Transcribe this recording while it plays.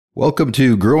Welcome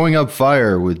to Growing Up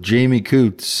Fire with Jamie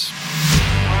Coots.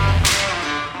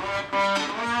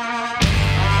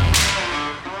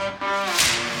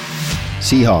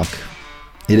 Seahawk,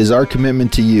 it is our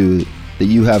commitment to you that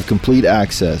you have complete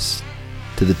access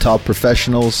to the top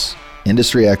professionals,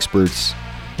 industry experts,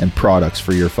 and products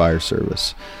for your fire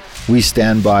service. We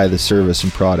stand by the service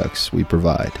and products we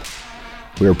provide.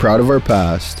 We are proud of our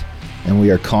past, and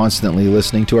we are constantly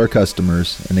listening to our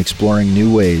customers and exploring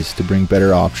new ways to bring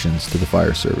better options to the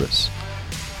fire service.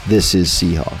 This is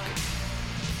Seahawk.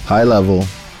 High level,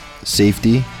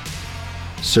 safety,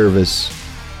 service,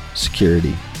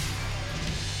 security.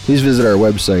 Please visit our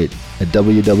website at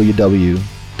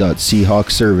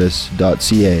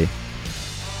www.seahawkservice.ca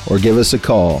or give us a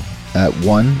call at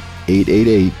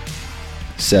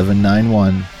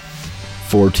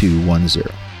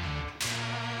 1-888-791-4210.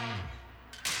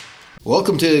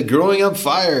 Welcome to Growing Up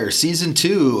Fire, Season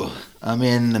 2. I'm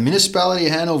in the municipality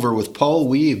of Hanover with Paul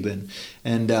Wiebe,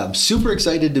 and I'm super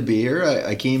excited to be here.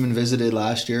 I came and visited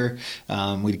last year.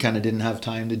 We kind of didn't have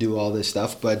time to do all this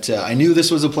stuff, but I knew this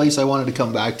was a place I wanted to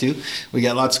come back to. We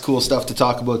got lots of cool stuff to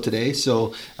talk about today.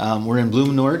 So we're in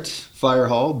Bloom-North Fire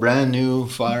Hall, brand new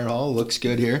fire hall. Looks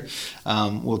good here.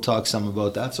 We'll talk some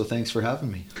about that, so thanks for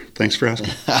having me. Thanks for asking.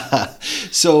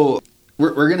 So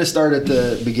we're going to start at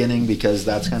the beginning because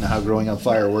that's kind of how Growing Up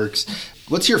Fire works.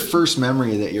 What's your first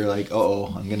memory that you're like,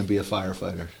 I'm going to be a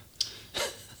firefighter?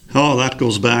 Oh, that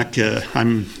goes back.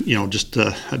 I've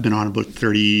been on about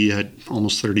 30,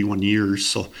 almost 31 years.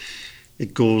 So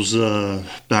it goes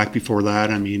back before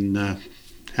that. I mean,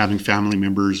 having family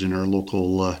members in our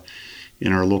local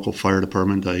fire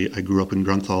department. I grew up in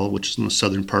Grunthal, which is in the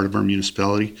southern part of our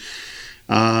municipality.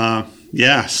 So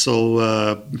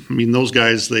those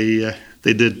guys, they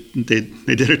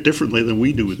did it differently than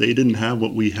we do. They didn't have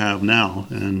what we have now,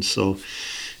 and so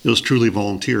it was truly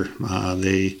volunteer.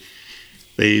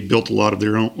 They built a lot of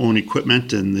their own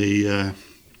equipment, and they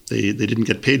didn't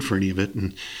get paid for any of it.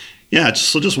 And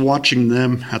just watching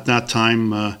them at that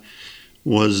time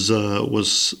was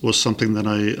something that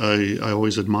I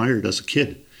always admired as a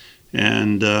kid,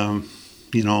 and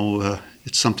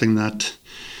it's something that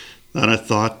I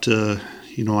thought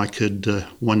I could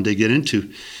one day get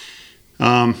into.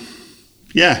 And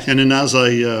then as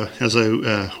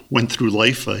I went through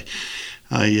life,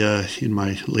 I in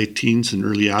my late teens and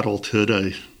early adulthood,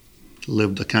 I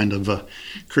lived a kind of a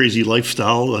crazy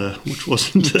lifestyle, which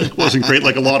wasn't great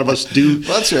like a lot of us do.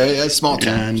 Well, that's right, that's small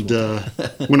town. And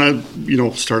when I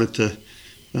started to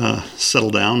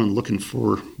settle down and looking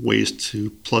for ways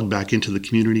to plug back into the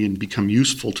community and become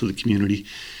useful to the community.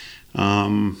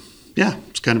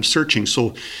 It's kind of searching.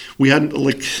 So we had,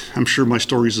 I'm sure my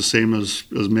story is the same as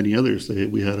many others.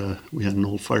 We had an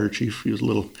old fire chief. He was a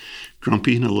little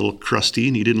grumpy and a little crusty,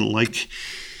 and he didn't like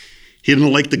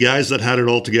the guys that had it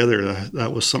all together.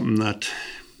 That was something that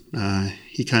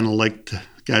he kind of liked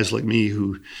guys like me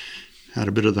who had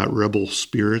a bit of that rebel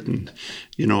spirit, and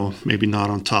maybe not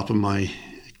on top of my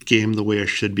game the way I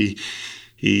should be.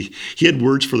 He had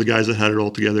words for the guys that had it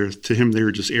all together. To him, they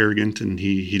were just arrogant, and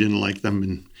he didn't like them,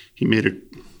 and he made it.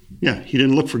 Yeah, he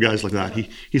didn't look for guys like that.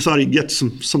 He thought he'd get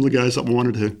some of the guys that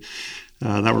wanted to,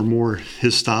 that were more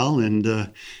his style,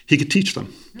 and he could teach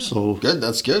them. So good,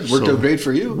 that's good. Worked out great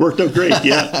for you. Worked out great,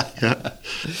 yeah.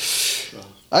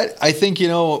 I think,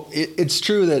 it's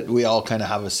true that we all kind of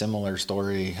have a similar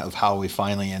story of how we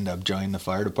finally end up joining the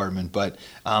fire department, but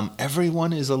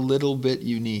everyone is a little bit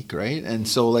unique, right? And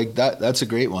so that's a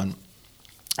great one.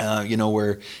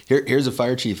 Where here's a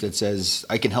fire chief that says,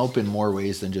 I can help in more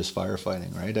ways than just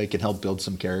firefighting, right? I can help build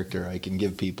some character. I can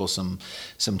give people some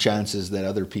chances that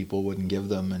other people wouldn't give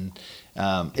them. And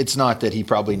it's not that he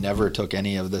probably never took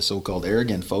any of the so-called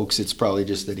arrogant folks. It's probably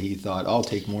just that he thought, I'll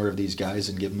take more of these guys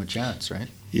and give them a chance, right?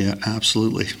 Yeah,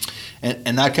 absolutely.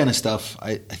 And that kind of stuff,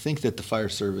 I think that the fire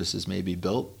service is maybe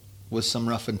built with some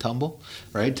rough and tumble,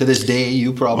 right? To this day,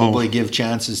 you probably give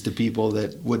chances to people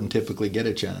that wouldn't typically get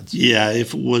a chance. Yeah,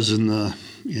 if it was in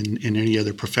any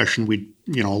other profession,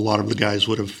 a lot of the guys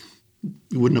wouldn't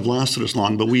have lasted as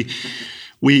long. But we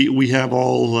have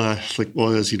all as a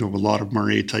lot of them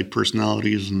are A-type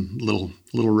personalities and little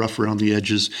rough around the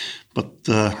edges. But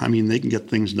they can get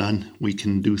things done. We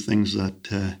can do things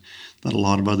that a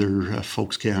lot of other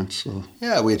folks can't. So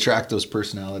yeah, we attract those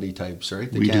personality types,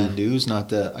 right? The can-dos, not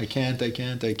the I can't.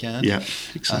 Yeah,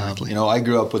 exactly. I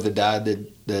grew up with a dad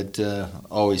that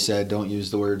always said, don't use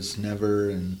the words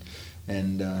never and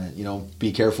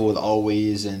be careful with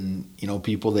always, and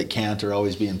people that can't are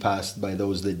always being passed by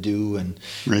those that do, and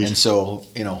right. And so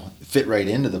fit right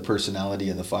into the personality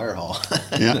of the fire hall.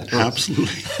 Yeah,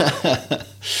 absolutely.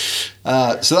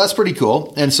 So that's pretty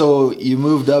cool. And so you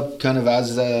moved up kind of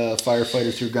as a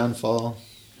firefighter through Gunfall.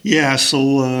 Yeah,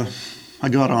 so I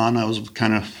got on. I was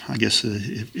kind of, I guess,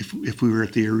 if we were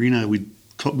at the arena,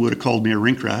 would have called me a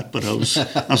rink rat, but I was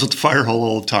at the fire hall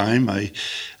all the time. I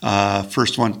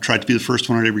tried to be the first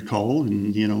one at every call,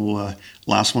 and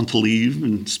last one to leave,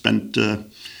 and spent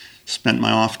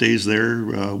my off days there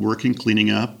working,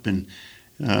 cleaning up, and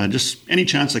just any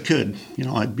chance I could.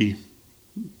 I'd be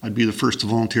the first to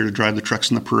volunteer to drive the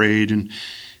trucks in the parade and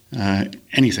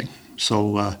anything.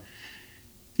 So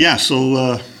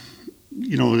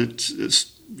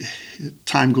it's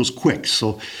time goes quick.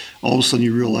 So all of a sudden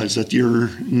you realize that you're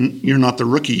not the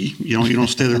rookie. You don't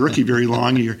stay the rookie very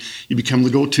long. You become the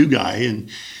go-to guy,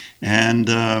 and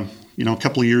a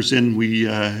couple of years in,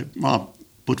 about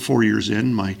 4 years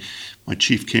in, my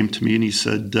chief came to me and he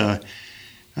said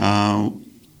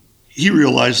he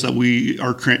realized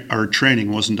that our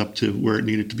training wasn't up to where it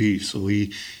needed to be. So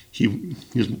he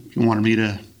wanted me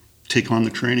to take on the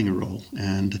training role,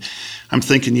 and I'm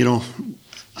thinking,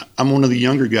 I'm one of the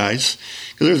younger guys,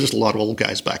 because there was just a lot of old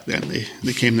guys back then.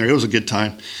 They came there. It was a good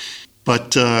time.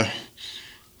 But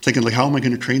thinking, how am I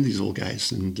going to train these old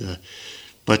guys? And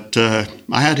but I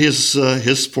had his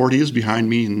 40 years behind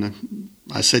me, and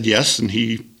I said yes, and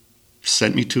he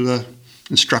sent me to a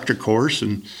instructor course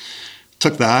and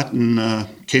took that, and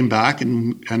came back,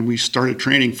 and we started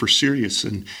training for serious.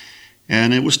 And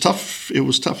it was tough. It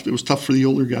was tough for the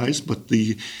older guys, but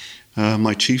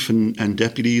my chief and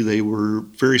deputy, they were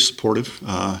very supportive,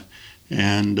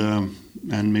 and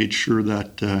made sure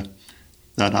that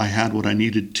I had what I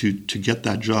needed to get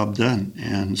that job done.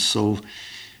 And so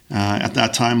at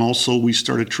that time also, we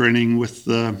started training with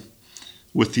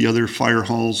the other fire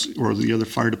halls or the other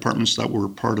fire departments that were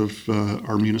part of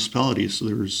our municipality.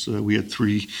 So we had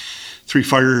three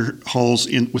fire halls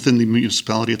within the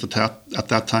municipality at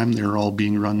that time. They were all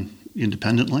being run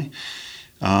independently.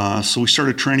 So we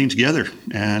started training together,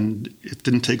 and it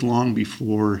didn't take long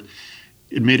before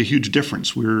it made a huge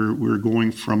difference. We were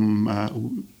going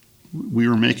from we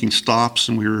were making stops,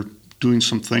 and we were doing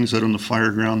some things out on the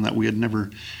fire ground that we had never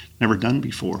done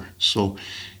before. So,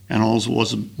 and all it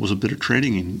was a bit of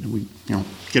training, and we,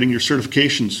 getting your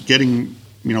certifications, getting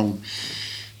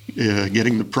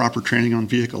the proper training on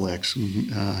Vehicle X, and,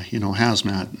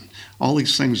 hazmat, all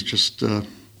these things just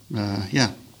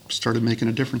started making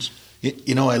a difference.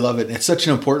 I love it. It's such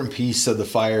an important piece of the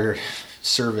fire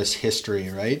service history,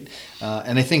 right?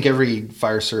 And I think every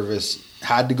fire service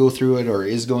had to go through it, or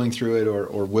is going through it,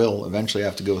 or will eventually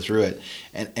have to go through it.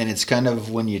 And it's kind of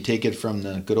when you take it from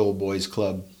the good old boys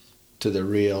club to the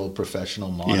real professional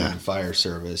modern fire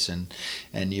service,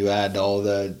 and you add all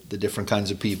the different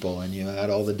kinds of people, and you add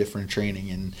all the different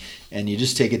training, and you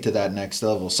just take it to that next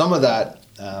level. Some of that,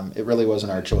 it really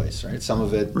wasn't our choice, right? Some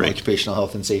of it, occupational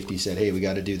health and safety said, hey, we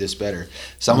got to do this better.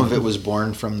 Some of it was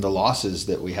born from the losses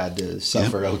that we had to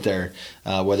suffer out there,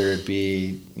 whether it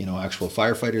be, actual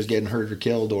firefighters getting hurt or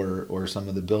killed, or some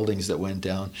of the buildings that went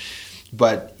down.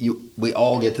 But we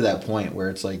all get to that point where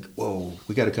it's like, whoa,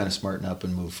 we got to kind of smarten up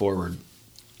and move forward.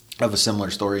 I have a similar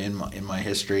story in my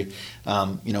history,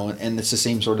 and it's the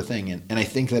same sort of thing. And I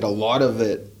think that a lot of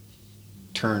it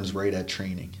turns right at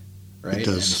training, right? It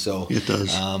does. And so it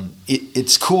does.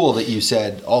 It's cool that you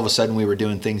said all of a sudden we were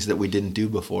doing things that we didn't do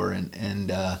before, and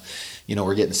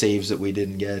we're getting saves that we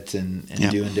didn't get, and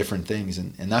doing different things,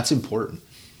 and that's important.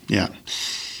 Yeah.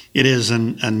 It is,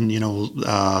 and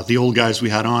the old guys we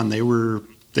had on, they were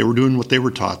doing what they were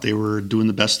taught. They were doing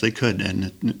the best they could,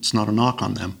 and it's not a knock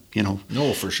on them,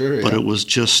 No, for sure. But it was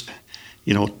just,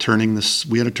 turning this.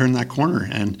 We had to turn that corner,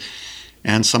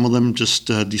 and some of them just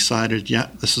decided,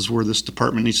 this is where this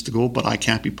department needs to go, but I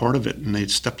can't be part of it, and they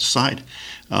stepped aside.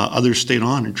 Others stayed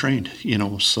on and trained,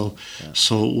 So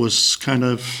it was kind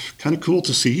of cool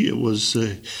to see.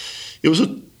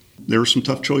 There were some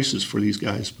tough choices for these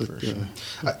guys, but sure.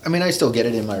 I still get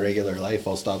it in my regular life.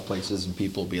 I'll stop places and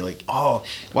people will be like, "Oh,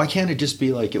 why can't it just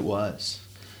be like it was?"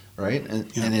 Right? And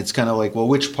it's kind of like, well,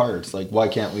 which parts? Like, why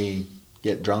can't we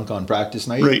get drunk on practice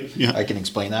night? Right. Yeah. I can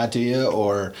explain that to you.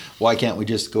 Or why can't we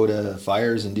just go to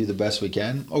fires and do the best we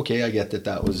can? Okay, I get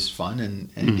that was fun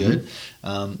and good.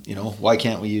 Why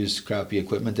can't we use crappy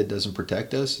equipment that doesn't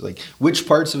protect us? Like, which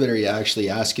parts of it are you actually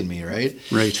asking me, right?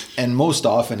 Right. And most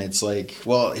often it's like,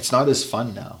 well, it's not as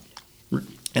fun now.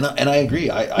 And I agree.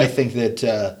 I think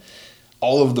that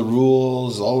all of the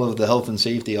rules, all of the health and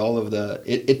safety, all of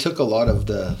it took a lot of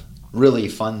the really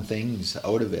fun things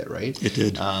out of it, right? It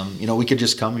did. We could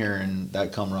just come here, and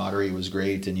that camaraderie was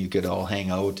great, and you could all hang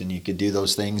out and you could do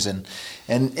those things, and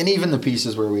even the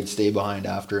pieces where we'd stay behind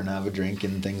after and have a drink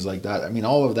and things like that.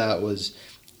 All of that was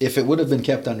if it would have been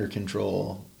kept under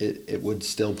control, it would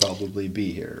still probably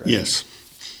be here, right? Yes.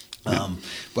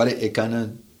 But it kind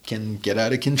of can get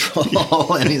out of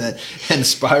control and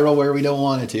spiral where we don't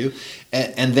want it to.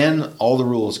 And then all the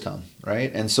rules come,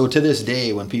 right? And so to this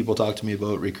day, when people talk to me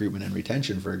about recruitment and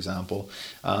retention, for example,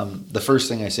 the first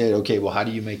thing I say, okay, well, how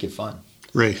do you make it fun?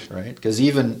 Right. Because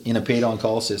even in a paid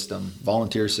on-call system,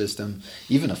 volunteer system,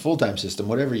 even a full-time system,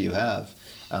 whatever you have,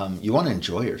 you want to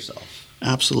enjoy yourself.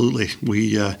 Absolutely.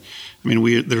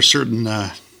 There's certain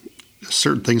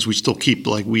things we still keep.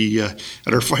 Like we at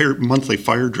our monthly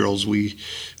fire drills, we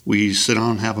sit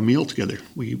down and have a meal together.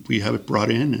 We have it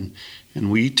brought in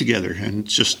and we eat together, and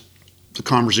it's just the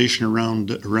conversation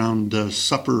around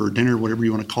supper or dinner, whatever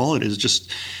you want to call it, is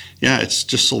just, it's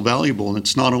just so valuable, and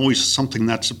it's not always something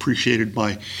that's appreciated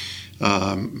by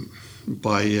the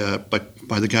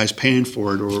guys paying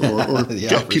for it, or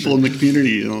people in the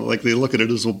community. Like they look at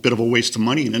it as a bit of a waste of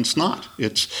money, and it's not.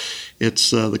 It's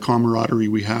the camaraderie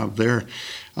we have there.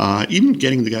 Even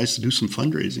getting the guys to do some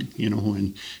fundraising,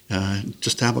 and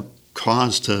just to have a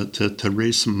cause to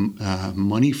raise some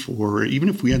money for, even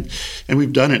if we had, and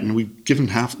we've done it, and we've given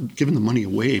the money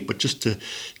away, but just to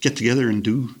get together and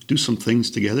do some things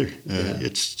together,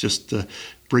 it's just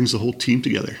brings the whole team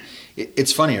together.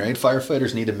 It's funny, right?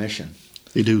 Firefighters need a mission.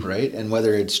 They do. Right? And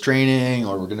whether it's training,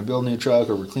 or we're going to build a new truck,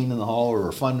 or we're cleaning the hall, or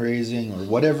we're fundraising, or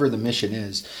whatever the mission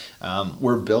is,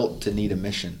 we're built to need a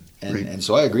mission. And, right. And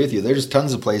so I agree with you. There's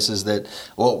tons of places that,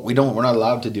 we're not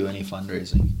allowed to do any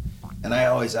fundraising. And I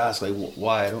always ask, like,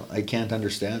 why? I can't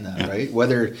understand that, right?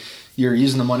 Whether you're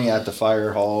using the money at the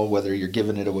fire hall, whether you're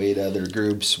giving it away to other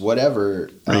groups,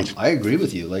 whatever. Right. I agree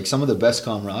with you. Like, some of the best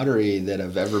camaraderie that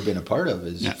I've ever been a part of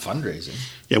is fundraising.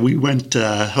 Yeah, we went,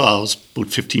 it was about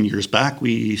 15 years back,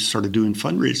 we started doing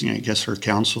fundraising. I guess our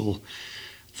council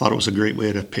thought it was a great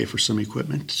way to pay for some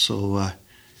equipment. So,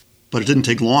 but it didn't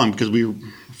take long, because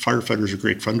firefighters are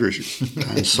great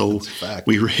fundraisers. And so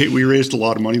we raised a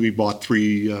lot of money. We bought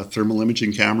 3 thermal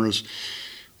imaging cameras.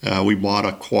 We bought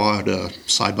a quad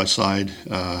side-by-side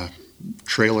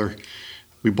trailer.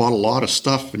 We bought a lot of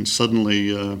stuff, and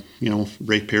suddenly,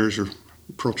 ratepayers are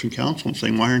approaching council and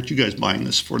saying, "Why aren't you guys buying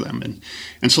this for them?"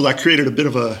 And so that created a bit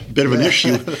of an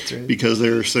issue, right. Because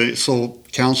they're saying, so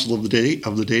council of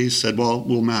the day said, "Well,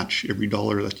 we'll match every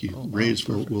dollar that you raise.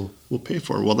 We'll pay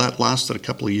for it." Well, that lasted a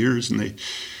couple of years, and they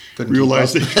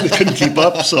realized they couldn't keep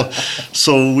up.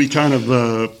 So we kind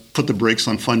of put the brakes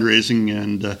on fundraising,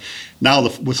 and now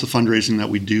with the fundraising that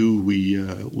we do,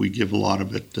 we give a lot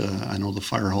of it. I know the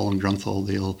fire hall in Grunthal,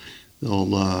 they'll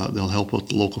help out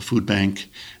the local food bank.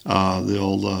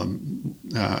 They'll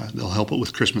help out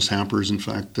with Christmas hampers. In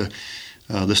fact,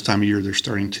 this time of year they're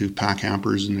starting to pack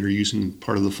hampers, and they're using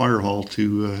part of the fire hall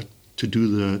to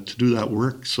do that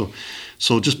work. So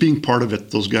just being part of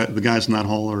it, the guys in that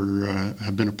hall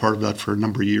have been a part of that for a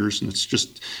number of years, and it's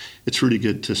really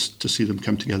good to see them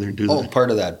come together and do that.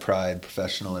 Part of that pride,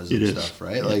 professionalism stuff,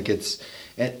 right? Yeah. Like it's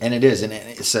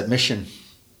that mission.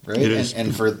 Right,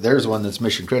 and for there's one that's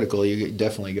mission critical. You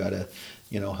definitely got to,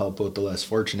 help out the less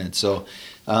fortunate. So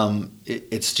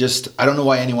it's just, I don't know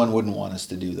why anyone wouldn't want us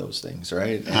to do those things,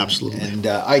 right? Absolutely. And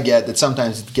I get that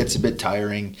sometimes it gets a bit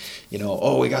tiring.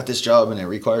 We got this job and it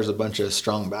requires a bunch of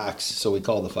strong backs, so we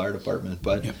call the fire department.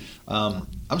 But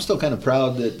I'm still kind of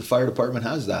proud that the fire department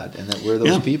has that, and that we're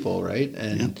those people, right?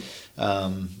 And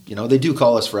they do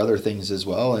call us for other things as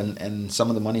well, and some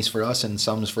of the money's for us and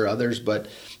some's for others, but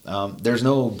there's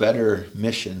no better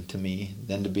mission to me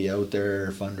than to be out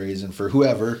there fundraising for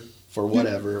whoever, for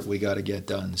whatever we got to get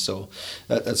done. So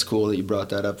that's cool that you brought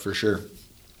that up, for sure.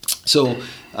 So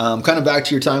kind of back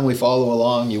to your time, we follow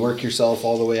along. You work yourself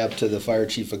all the way up to the fire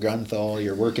chief of Grunthal.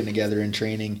 You're working together in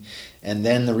training, and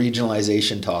then the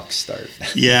regionalization talks start.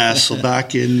 Yeah, so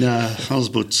back in, that was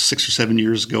about 6 or 7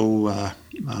 years ago,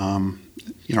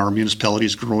 our municipality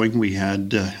is growing. We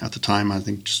had, at the time, I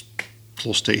think just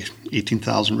close to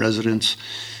 18,000 residents.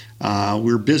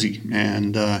 We were busy,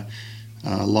 and a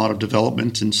lot of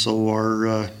development, and so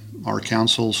our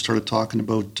council started talking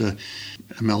about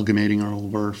amalgamating all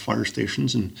of our fire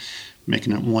stations and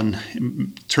making it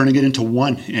one, turning it into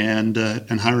one, and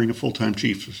hiring a full-time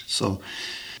chief. So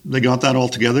they got that all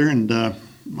together, and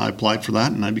I applied for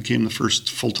that, and I became the first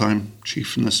full-time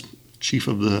chief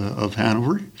of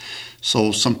Hanover.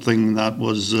 So something that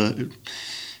was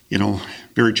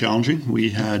very challenging. We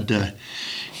had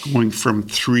going from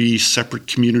 3 separate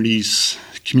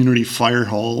community fire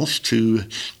halls to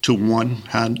one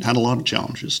had a lot of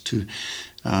challenges.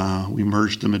 We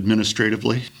merged them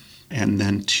administratively, and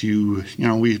then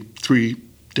we 3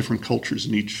 different cultures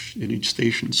in each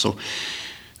station. So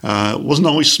it wasn't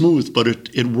always smooth, but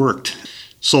it worked.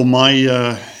 So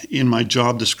my in my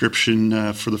job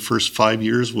description for the first 5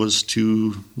 years was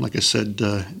to, like I said,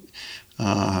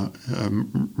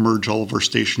 merge all of our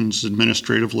stations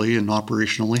administratively and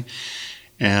operationally,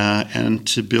 and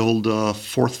to build a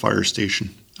fourth fire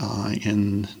station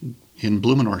in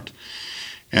Blumenort.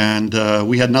 And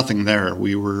we had nothing there.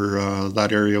 We were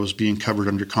that area was being covered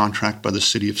under contract by the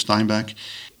city of Steinbach,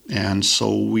 and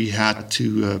so we had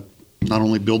to not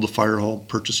only build the fire hall,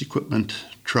 purchase equipment,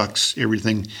 trucks,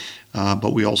 everything,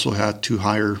 but we also had to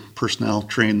hire personnel,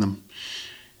 train them.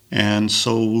 And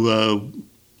so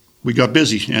we got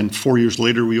busy, and 4 years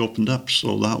later we opened up.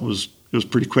 So it was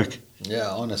pretty quick.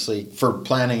 Yeah, honestly, for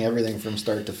planning everything from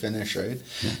start to finish, right?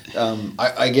 Yeah.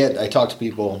 I talk to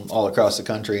people all across the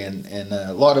country, and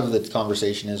a lot of the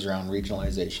conversation is around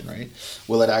regionalization, right?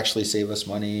 Will it actually save us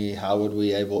money? How would we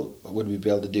be able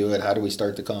to do it? How do we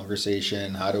start the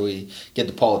conversation? How do we get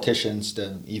the politicians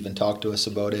to even talk to us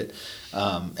about it?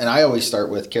 And I always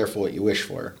start with careful what you wish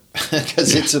for,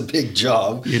 because it's a big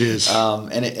job. It is,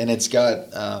 and it's got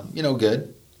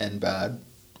good and bad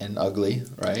and ugly,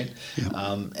 right?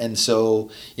 Yeah. And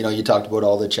so, you talked about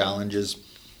all the challenges.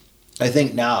 I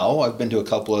think now I've been to a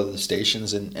couple of the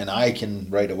stations, and I can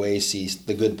right away see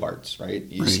the good parts, right?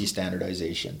 You see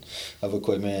standardization of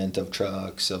equipment, of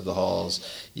trucks, of the halls.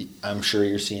 I'm sure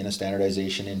you're seeing a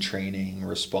standardization in training,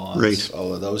 response,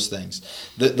 all of those things.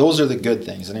 Those are the good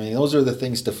things. And I mean, those are the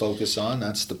things to focus on.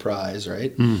 That's the prize,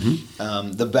 right?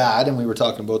 Mm-hmm. The bad, and we were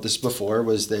talking about this before,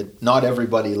 was that not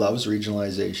everybody loves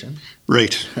regionalization.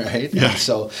 Right. Right? Yeah. And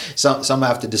so some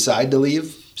have to decide to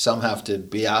leave. Some have to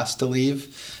be asked to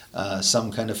leave.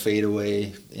 Some kind of fade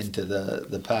away into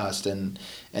the past, and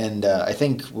I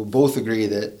think we'll both agree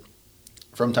that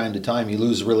from time to time you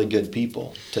lose really good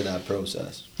people to that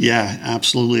process. Yeah,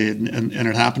 absolutely, and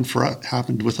it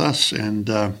happened with us, and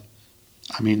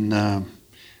in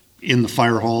the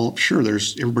fire hall, sure,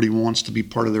 everybody wants to be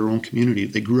part of their own community.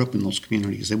 They grew up in those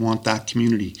communities. They want that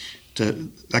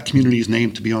community's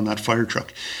name to be on that fire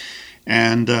truck.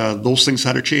 And those things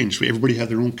had to change. Everybody had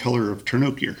their own color of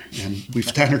turnout gear, and we've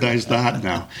standardized that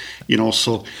now.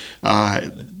 So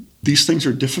these things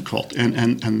are difficult,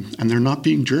 and they're not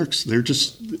being jerks.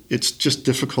 It's just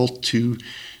difficult to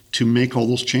make all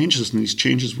those changes, and these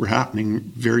changes were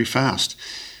happening very fast.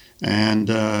 And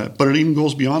but it even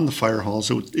goes beyond the fire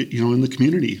halls. In the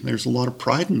community, there's a lot of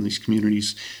pride in these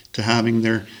communities to having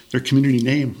their community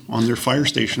name on their fire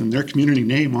station and their community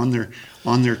name on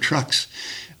their trucks.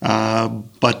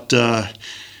 But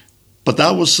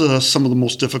that was some of the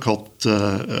most difficult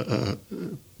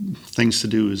things to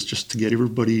do, is just to get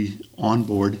everybody on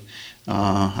board.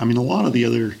 A lot of the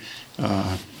other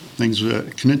things,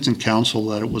 convincing council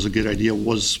that it was a good idea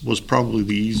was probably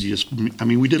the easiest.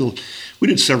 We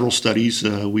did several studies.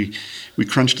 We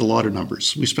crunched a lot of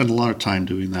numbers. We spent a lot of time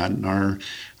doing that, and our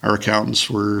accountants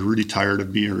were really tired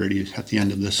of me already at the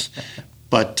end of this.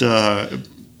 But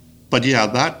yeah,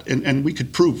 that and we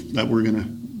could prove that we're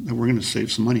gonna save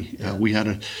some money. We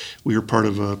were part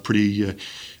of a pretty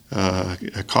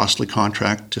costly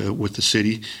contract with the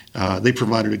city. They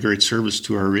provided a great service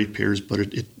to our ratepayers, but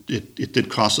it did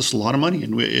cost us a lot of money,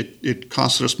 and it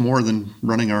costed us more than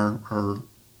running our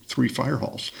 3 fire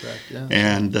halls. Correct, yeah.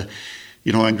 And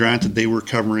and granted, they were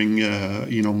covering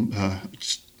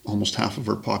almost half of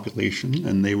our population,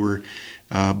 and they were,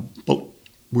 but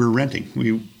we're renting.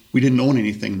 We didn't own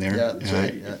anything there. Yeah, that's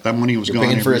right. Yeah. That money was gone.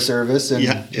 Paying for a service,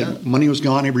 and money was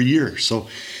gone every year. So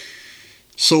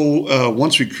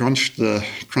once we crunched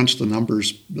the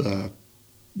numbers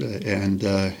and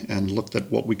looked at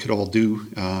what we could all do,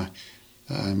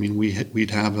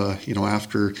 we'd have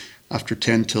after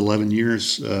 10 to 11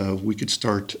 years, we could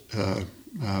start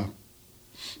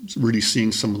really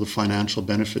seeing some of the financial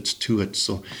benefits to it.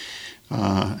 So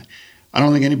I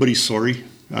don't think anybody's sorry.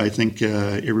 I think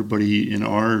everybody in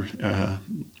our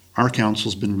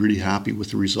council's been really happy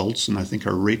with the results, and I think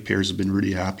our ratepayers have been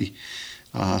really happy,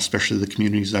 especially the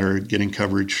communities that are getting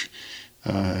coverage.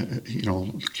 A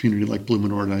community like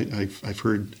Blumenort, I've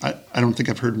heard. I don't think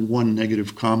I've heard one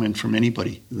negative comment from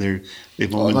anybody.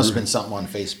 It must have been something on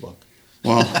Facebook.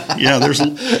 Well, yeah,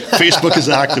 Facebook is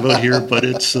active out here, but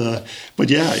it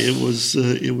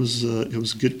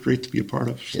was great to be a part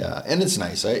of. So. Yeah, and it's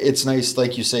nice. It's nice,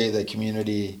 like you say, the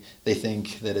community, they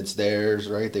think that it's theirs,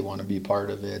 right? They want to be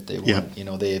part of it. They want,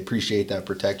 they appreciate that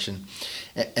protection,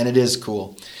 and it is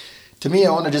cool. To me, I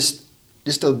want to just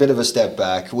a bit of a step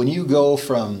back. When you go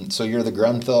so you're the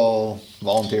Grunthal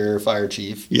volunteer fire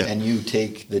chief, and you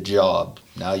take the job.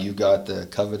 Now you got the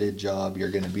coveted job.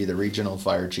 You're going to be the regional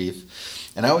fire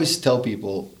chief. And I always tell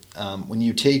people, when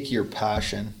you take your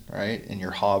passion, right, and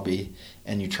your hobby,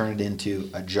 and you turn it into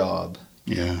a job,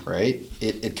 Yeah. Right?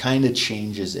 It kind of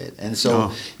changes it. And so,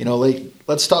 Oh. you know, like,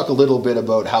 let's talk a little bit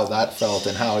about how that felt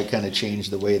and how it kind of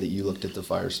changed the way that you looked at the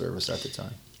fire service at the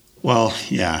time. Well,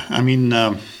 yeah. I mean,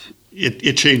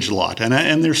 it changed a lot,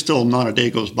 and there's still not a day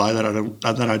goes by that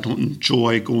I don't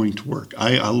enjoy going to work.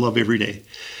 I love every day,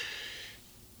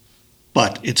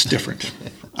 but it's different.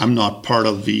 I'm not part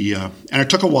of the, and it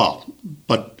took a while,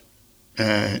 but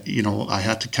you know, I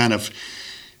had to kind of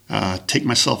take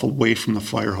myself away from the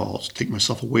fire halls, take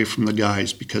myself away from the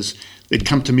guys, because they'd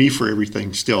come to me for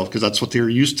everything still, because that's what they were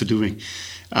used to doing.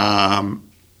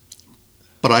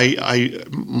 But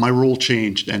my role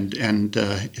changed, and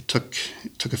it took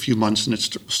a few months, and it's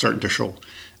starting to show.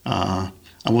 I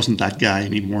wasn't that guy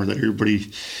anymore that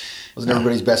everybody Wasn't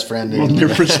everybody's best friend. Wasn't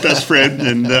everybody's best friend,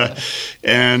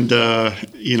 and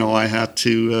you know, I had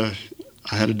to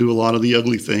do a lot of the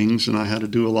ugly things, and I had to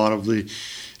do a lot of the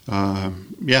a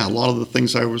lot of the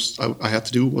things I had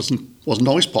to do wasn't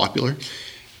always popular.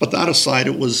 But that aside,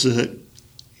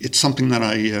 it's something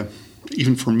that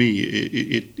even for me,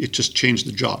 it just changed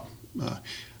the job.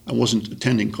 I wasn't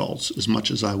attending calls as much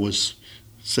as I was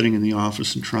sitting in the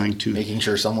office and trying to... Making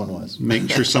sure someone was,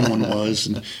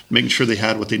 and making sure they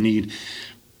had what they need.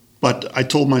 But I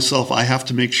told myself I have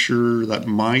to make sure that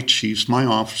my chiefs, my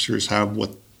officers have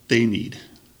what they need.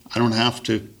 I don't have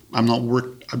to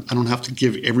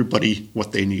give everybody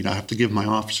what they need. I have to give my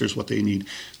officers what they need.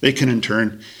 They can in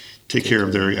turn take care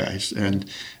of their guys. And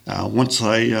once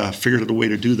I figured out a way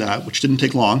to do that, which didn't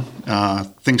take long,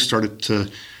 things started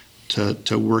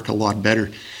to work a lot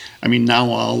better. I mean,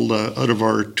 now I'll out of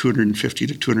our 250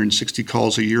 to 260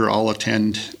 calls a year, I'll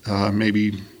attend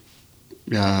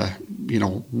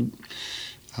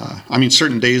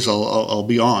certain days I'll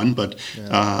be on, but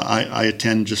I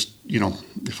attend just,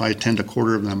 if I attend a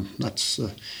quarter of them, that's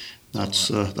a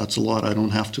lot. I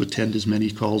don't have to attend as many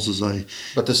calls as I...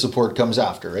 But the support comes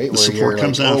after, right? The support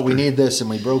comes after. Oh, we need this, and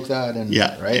we broke that, and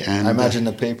right? And, I imagine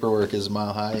the paperwork is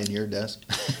mile high in your desk.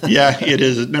 Yeah, it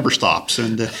is. It never stops,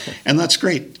 and that's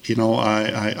great.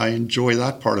 I enjoy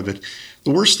that part of it.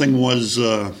 The worst thing was,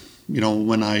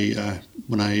 when I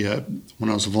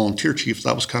was a volunteer chief,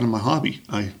 that was kind of my hobby.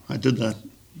 I did that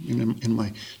in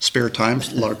my spare time,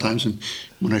 a lot of times, and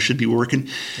when I should be working.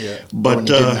 Yeah, but when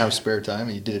you didn't have spare time,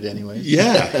 and you did it anyway.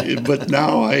 Yeah, but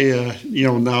now I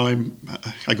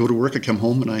go to work, I come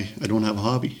home, and I don't have a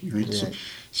hobby. Right? Right.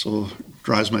 So it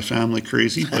drives my family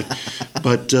crazy.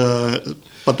 But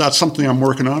that's something I'm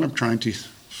working on. I'm trying to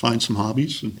find some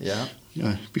hobbies. And,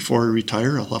 before I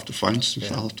retire, I'll have to find some.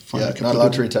 Yeah. I'll have to find. Yeah, not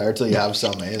allowed to retire till you have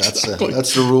some. That's exactly.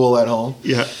 That's the rule at home.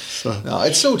 Yeah. No,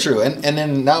 it's so true. And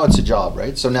then now it's a job,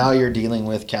 right? So now you're dealing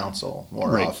with council more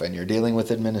Right. often. You're dealing with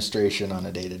administration on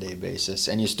a day-to-day basis,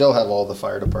 and you still have all the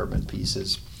fire department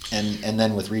pieces. And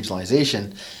then with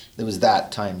regionalization, there was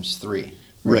that times 3.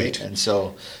 Right. And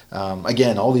so,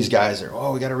 again, all these guys are,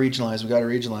 we got to regionalize.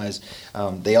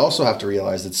 They also have to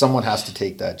realize that someone has to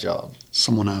take that job.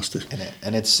 Someone has to.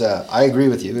 And it's, I agree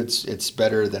with you. It's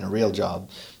better than a real job,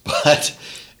 but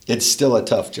it's still a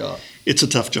tough job. It's a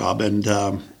tough job. And,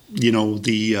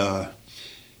 the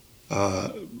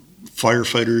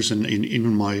firefighters and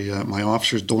even my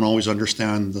officers don't always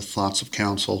understand the thoughts of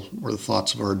council or the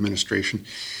thoughts of our administration.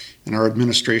 And our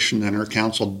administration and our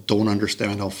council don't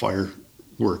understand how fire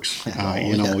works.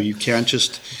 You can't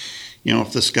just,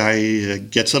 if this guy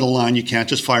gets out of line, you can't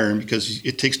just fire him, because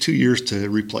it takes 2 years to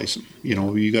replace him.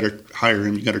 You got to hire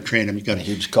him, you got to train him, you got a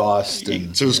huge cost.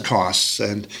 There's costs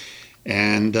and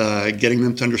getting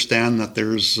them to understand that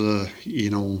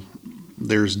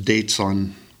there's dates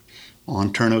on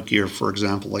turnout gear, for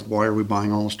example. Like, why are we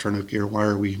buying all this turnout gear? Why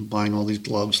are we buying all these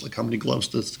gloves? Like, how many gloves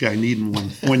does this guy need in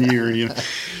one year?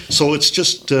 So it's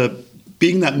just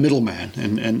being that middleman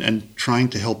and trying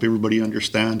to help everybody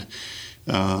understand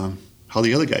how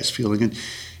the other guy's feeling,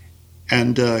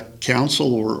 and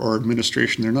council or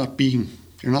administration, they're not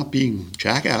being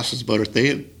jackasses about it.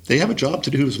 They have a job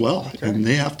to do as well, okay. And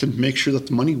they have to make sure that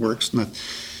the money works and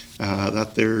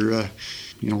that their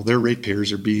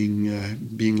ratepayers are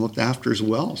being looked after as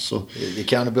well. So the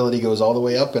accountability goes all the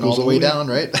way up and all the way down,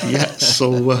 right? Yeah.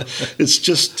 So it's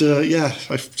just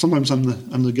sometimes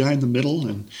I'm the guy in the middle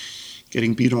and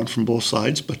getting beat on from both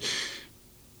sides, but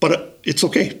it's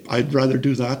okay. I'd rather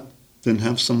do that than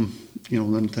have than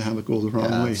to have it go the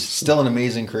wrong way. It's still an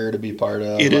amazing career to be part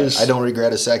of. It is. I don't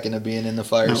regret a second of being in the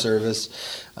fire service.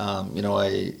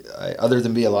 I other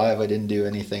than be alive, I didn't do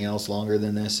anything else longer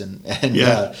than this,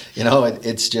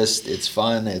 it's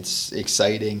fun, it's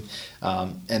exciting,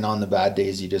 and on the bad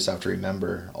days, you just have to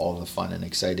remember all the fun and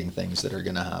exciting things that are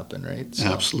going to happen, right? So,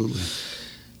 absolutely.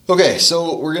 Okay,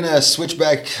 so we're going to switch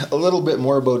back a little bit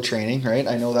more about training, right?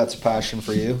 I know that's a passion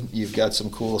for you. You've got some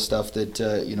cool stuff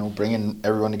that, bringing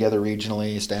everyone together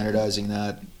regionally, standardizing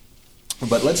that.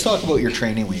 But let's talk about your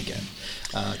training weekend,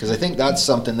 because I think that's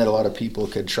something that a lot of people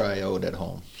could try out at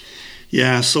home.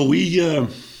 Yeah, so the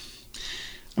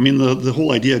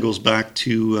whole idea goes back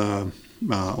to,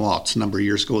 it's a number of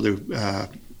years ago.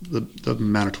 The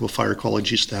Manitoba Fire College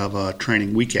used to have a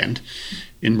training weekend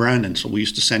in Brandon, so we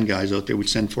used to send guys out there. We'd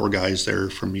send 4 guys there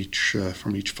from each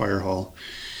fire hall,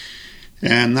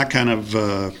 and that kind of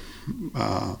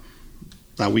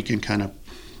that weekend kind of,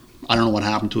 I don't know what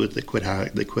happened to it. They quit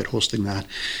hosting that.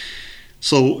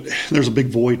 So there's a big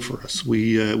void for us.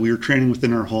 We were training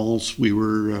within our halls. We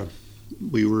were,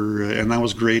 and that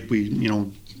was great. We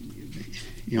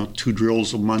 2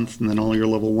 drills a month, and then all your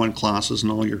level 1 classes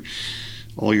and all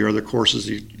your other courses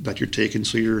that you're taking.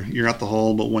 So you're at the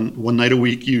hall, but one night a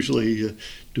week usually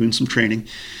doing some training.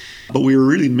 But we were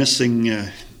really missing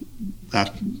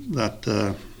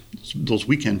those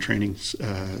weekend training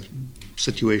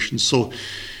situations. So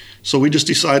we just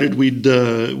decided we'd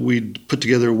put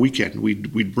together a weekend.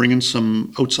 We'd bring in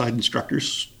some outside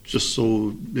instructors, just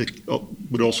so it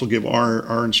would also give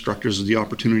our instructors the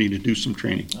opportunity to do some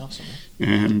training. Awesome.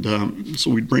 And so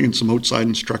we'd bring in some outside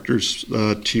instructors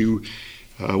to.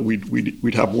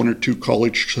 We'd have 1 or 2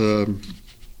 college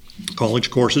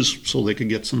courses, so they could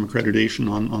get some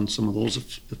accreditation on some of those.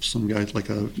 If some guys like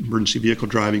a emergency vehicle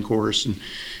driving course and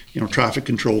traffic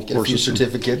control courses, a few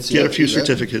certificates. Get a few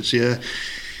certificates, yeah.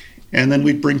 And then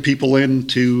we'd bring people in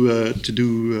to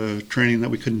do training that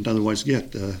we couldn't otherwise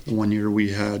get. The one year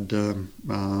we had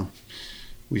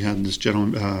this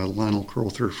gentleman, Lionel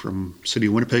Crowther from City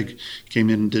of Winnipeg,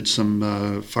 came in and did some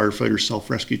firefighter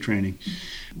self-rescue training.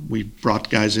 We brought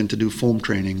guys in to do foam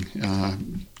training.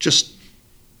 Just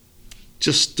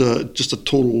a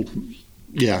total,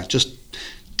 just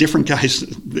different guys.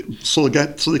 So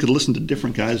they could listen to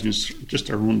different guys, just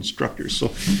our own instructors.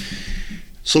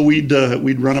 So we'd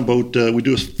run about we'd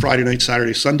do a Friday night,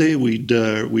 Saturday, Sunday. We'd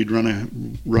run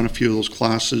a few of those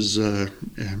classes,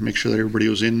 make sure that everybody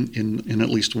was in at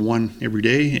least one every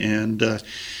day. And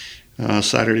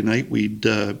Saturday night we'd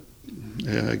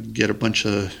get a bunch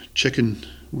of chicken.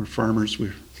 We're farmers.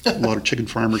 We're a lot of chicken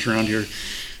farmers around here.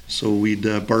 So we'd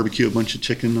barbecue a bunch of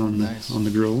chicken on the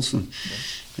grills,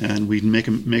 and we'd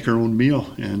make our own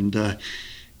meal. And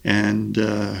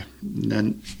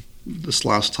then this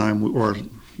last time,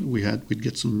 we'd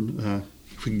get some.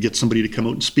 If we could get somebody to come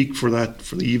out and speak for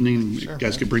the evening, sure,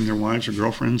 guys could bring their wives or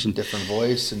girlfriends, and different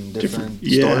voice and different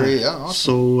story. Yeah,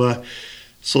 awesome.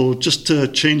 So just to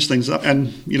change things up,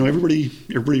 and everybody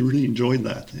really enjoyed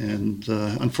that. And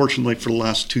unfortunately, for the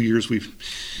last 2 years, with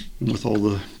all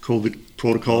the COVID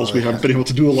protocols, we haven't been able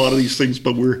to do a lot of these things.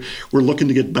 But we're looking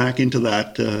to get back into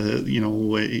that,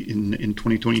 in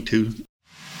 2022.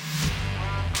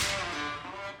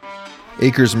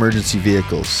 Acres Emergency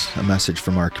Vehicles, a message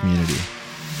from our community.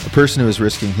 A person who is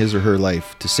risking his or her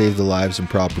life to save the lives and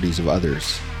properties of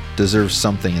others deserves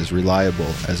something as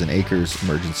reliable as an Acres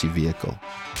emergency vehicle.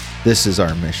 This is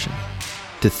our mission,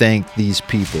 to thank these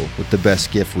people with the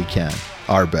best gift we can,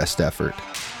 our best effort.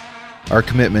 Our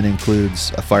commitment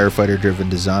includes a firefighter-driven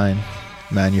design,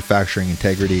 manufacturing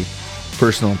integrity,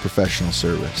 personal and professional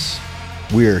service.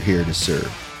 We are here to serve.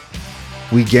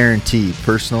 We guarantee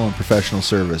personal and professional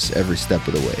service every step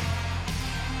of the way.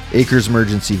 Acres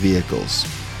Emergency Vehicles,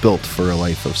 built for a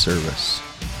life of service.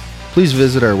 Please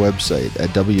visit our website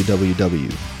at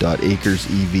www.acresev.ca.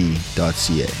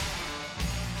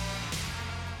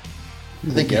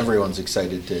 I think everyone's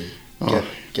excited to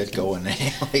get going.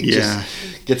 Just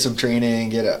get some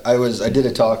training. I did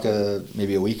a talk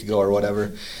maybe a week ago or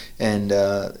whatever, and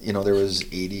there was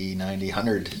 80, 90,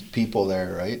 100 people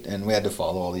there, right? And we had to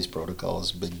follow all these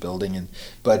protocols, big building,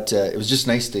 but it was just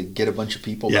nice to get a bunch of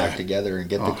people back together and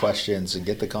get the questions and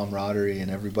get the camaraderie and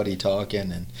everybody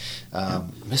talking, and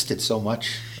missed it so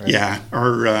much. Right? Yeah,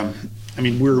 we're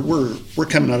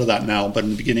coming out of that now, but in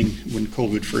the beginning, when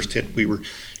COVID first hit, we were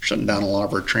shutting down a lot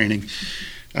of our training.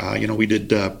 We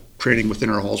did training within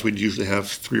our halls. We'd usually have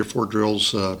 3 or 4 drills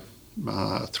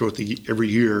throughout every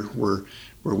year where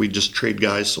we'd just trade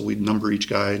guys. So we'd number each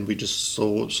guy, and we just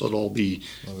so it'd all be,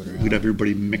 we'd have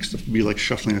everybody mixed up, be like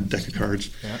shuffling a deck of cards.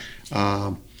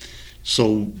 Yeah.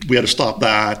 So we had to stop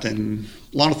that, and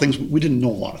a lot of things, we didn't know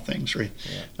a lot of things, right?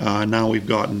 Yeah. Now we've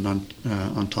gotten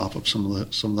on top of some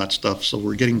of that stuff. So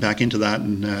we're getting back into that,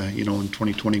 and in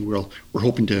 2020 we're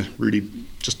hoping to really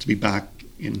just to be back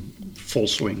in full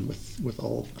swing with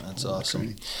all. That's awesome.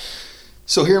 Training.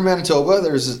 So here in Manitoba,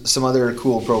 there's some other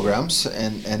cool programs,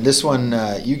 and this one,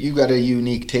 you got a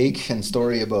unique take and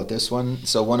story about this one.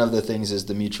 So one of the things is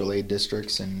the mutual aid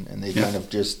districts, and they kind of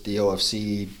just, the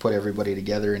OFC put everybody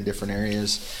together in different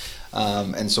areas.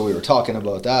 And so we were talking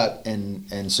about that,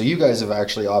 and so you guys have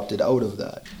actually opted out of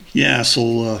that. Yeah,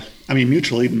 so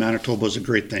mutual aid in Manitoba is a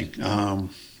great thing.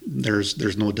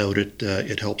 There's no doubt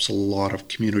it helps a lot of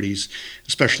communities,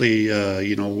 especially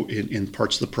in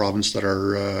parts of the province that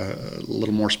are a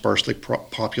little more sparsely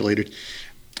populated.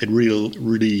 It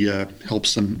really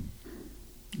helps them.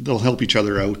 They'll help each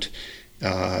other out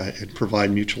and provide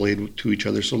mutual aid to each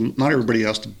other. So not everybody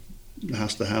has to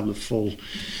have the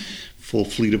full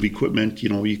fleet of equipment.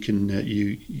 You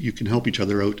can help each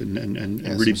other out and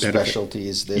really benefit.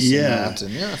 Specialties, this and that,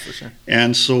 and for sure.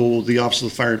 And so the Office of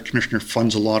the Fire Commissioner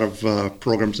funds a lot of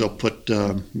programs. They'll put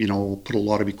a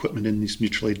lot of equipment in these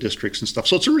mutual aid districts and stuff.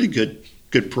 So it's a really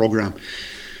good program.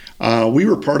 We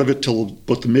were part of it till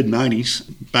about the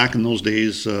mid-90s. Back in those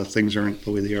days, things aren't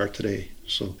the way they are today.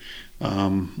 So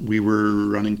we were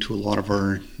running to a lot of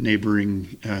our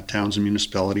neighboring towns and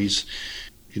municipalities,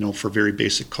 for very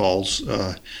basic calls.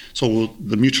 So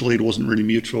the mutual aid wasn't really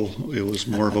mutual. It was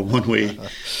more of a one-way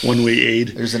aid.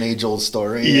 There's an age-old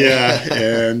story. Yeah,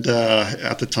 and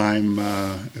at the time,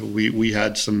 we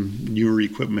had some newer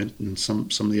equipment, and some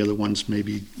of the other ones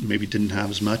maybe didn't have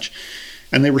as much,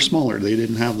 and they were smaller. They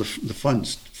didn't have the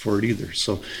funds for it either.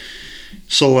 So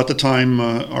at the time,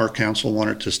 our council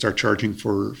wanted to start charging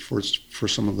for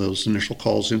some of those initial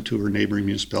calls into our neighboring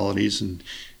municipalities, and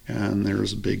there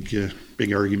was a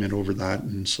big argument over that,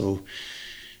 and so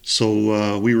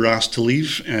we were asked to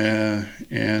leave,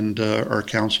 and our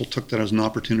council took that as an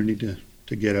opportunity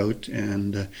to get out,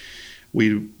 and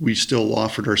we still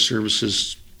offered our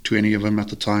services to any of them at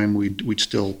the time. We'd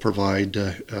still provide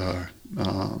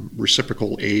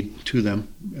reciprocal aid to them,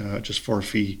 just for a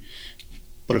fee,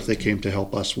 but if they came to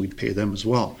help us, we'd pay them as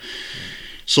well.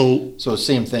 So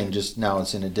same thing, just now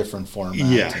it's in a different format.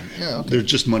 Yeah, okay. There's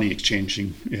just money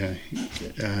exchanging. Yeah,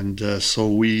 and so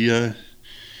we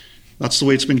that's the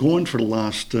way it's been going for the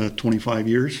last 25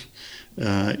 years.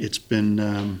 It's been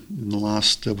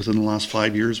within the last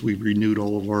 5 years, we've renewed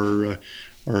all of our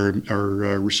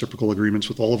reciprocal agreements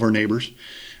with all of our neighbors.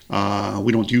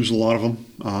 We don't use a lot of them.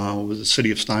 The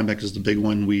city of Steinbach is the big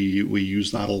one. We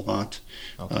use that a lot.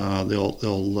 Okay.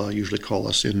 They'll usually call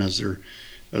us in as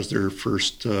their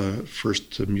first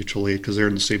mutual aid, because they're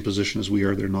in the same position as we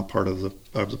are. They're not part of the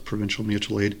provincial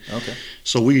mutual aid. Okay.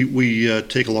 So we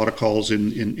take a lot of calls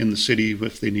in the city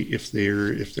if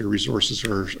their resources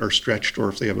are stretched, or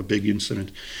if they have a big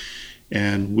incident,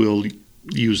 and we'll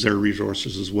use their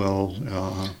resources as well.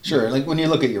 Sure, like when you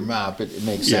look at your map, it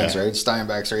makes sense, right?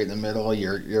 Steinbach's right in the middle.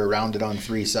 You're around it on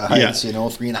 3 sides,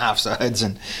 3.5 sides,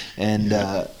 and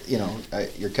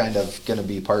you're kind of going to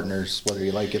be partners whether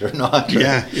you like it or not. Right?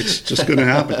 Yeah, it's just going to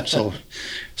happen.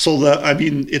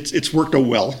 It's worked out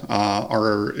well.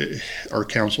 Our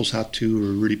councils had to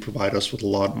really provide us with a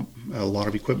lot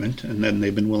of equipment, and then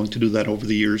they've been willing to do that over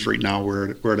the years. Right now, we're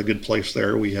at a good place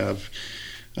there. We have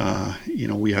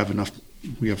enough.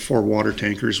 We have 4 water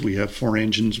tankers. We have 4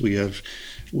 engines. We have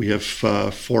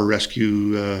 4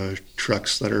 rescue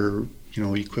trucks that are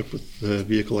equipped with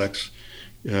Vehicle X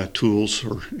tools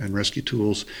and rescue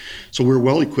tools. So we're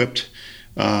well equipped.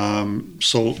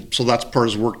 So that part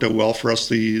has worked out well for us.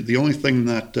 The only thing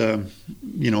that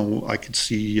I could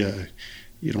see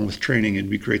with training,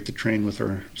 it'd be great to train with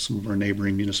some of our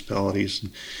neighboring municipalities.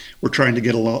 And we're trying to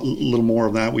get a little more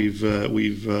of that. We've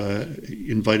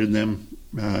invited them,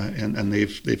 and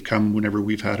they've come whenever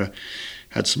we've had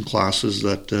some classes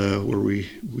that where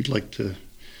we'd like to.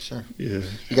 Sure. Yeah.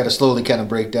 You got to slowly kind of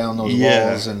break down those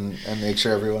walls and make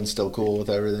sure everyone's still cool with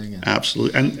everything.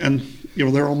 Absolutely, and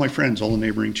they're all my friends. All the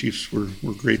neighboring chiefs were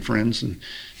great friends,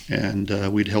 and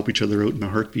we'd help each other out in a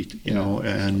heartbeat,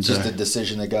 and it's just a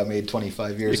decision that got made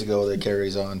 25 years ago that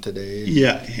carries on today.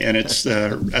 Yeah, and it's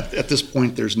at this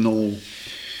point there's no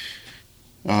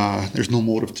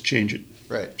motive to change it.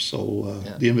 Right. So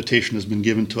the invitation has been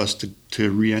given to us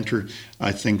to re-enter.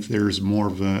 I think it's more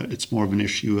of an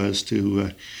issue as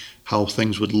to how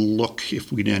things would look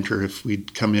if we'd enter, if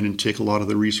we'd come in and take a lot of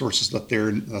the resources that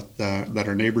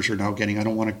our neighbors are now getting. I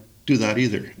don't want to do that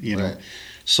either, Right.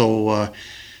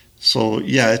 So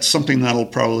yeah, it's something that'll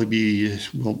probably be.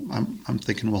 Well, I'm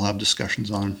thinking we'll have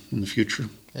discussions on in the future.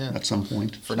 Yeah. At some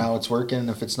point. For now, it's working.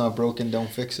 If it's not broken, don't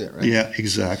fix it, right? Yeah,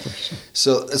 exactly.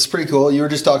 So it's pretty cool. You were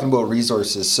just talking about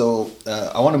resources. So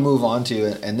I want to move on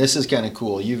to, and this is kind of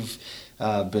cool. You've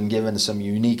been given some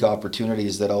unique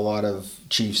opportunities that a lot of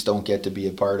chiefs don't get to be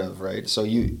a part of, right? So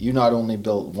you not only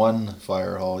built one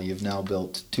fire hall, you've now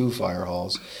built 2 fire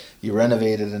halls. You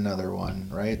renovated another one,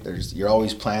 right? You're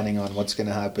always planning on what's going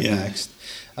to happen next.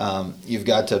 You've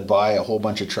got to buy a whole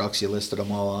bunch of trucks. You listed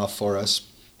them all off for us.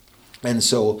 And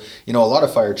so, a lot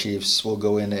of fire chiefs will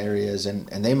go into areas and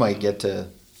they might get to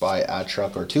buy a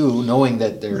truck or 2, knowing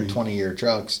that they're 20-year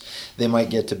trucks. They might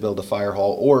get to build a fire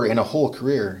hall, or in a whole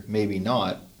career, maybe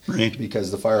not, because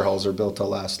the fire halls are built to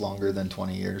last longer than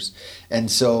 20 years.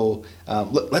 And so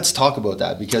let's talk about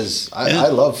that, because I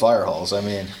love fire halls. I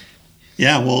mean...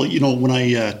 Yeah, well, when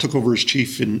I took over as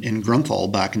chief in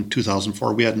Grunthal back in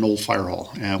 2004, we had an old fire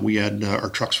hall. We had our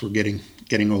trucks were getting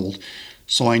old,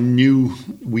 so we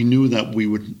knew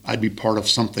that I'd be part of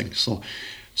something. So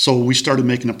we started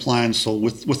making a plan. So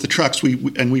with the trucks, we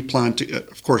planned to.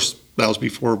 Of course, that was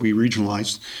before we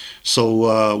regionalized.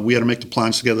 So we had to make the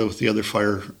plans together with the other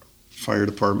fire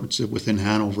departments within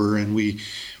Hanover, and we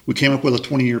came up with a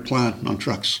 20-year plan on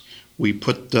trucks. We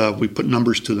put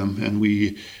numbers to them, and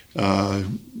we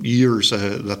years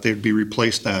that they'd be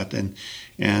replaced at,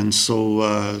 and so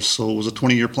it was a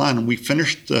 20-year plan, and we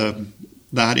finished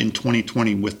that in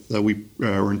 2020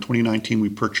 or in 2019 we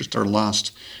purchased our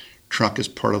last truck as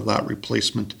part of that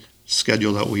replacement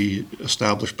schedule that we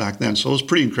established back then. So it was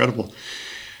pretty incredible.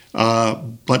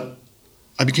 But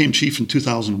I became chief in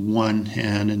 2001,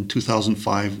 and in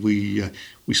 2005 we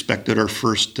spec'd our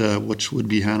first, which would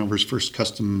be Hanover's first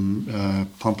custom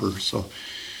pumper. So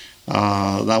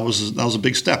that was a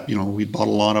big step. We bought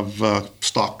a lot of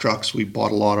stock trucks. We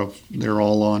bought a lot of. They're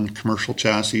all on commercial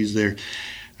chassis there.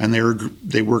 And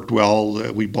they worked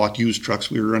well. We bought used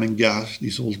trucks. We were running gas,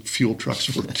 these old fuel trucks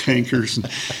for tankers, and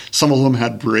some of them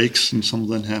had brakes, and some of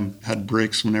them had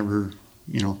brakes whenever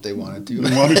they wanted to.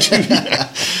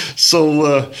 Yeah. So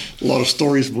a lot of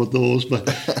stories about those,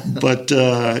 but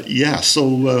yeah.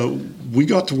 So we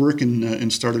got to work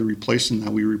and started replacing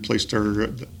that. We replaced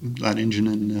that engine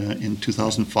in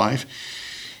 2005.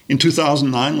 In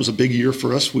 2009 was a big year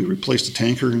for us. We replaced a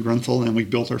tanker in Grunthal, and we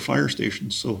built our fire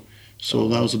station. So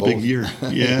that was a big year.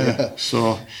 Yeah.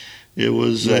 So it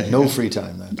was. You had no free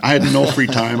time then. I had no free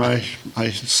time.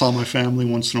 I saw my family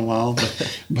once in a while,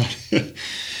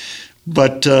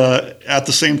 but at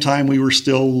the same time, we were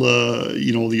still,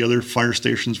 the other fire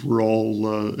stations were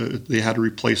all, they had to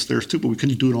replace theirs too, but we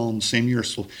couldn't do it all in the same year.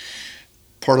 So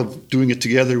part of doing it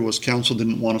together was council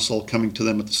didn't want us all coming to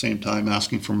them at the same time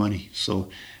asking for money. So.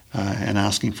 And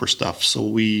asking for stuff, so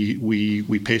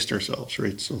we paced ourselves,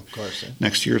 right? So of course,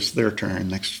 next year it's their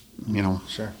turn.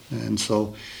 Sure. And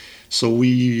so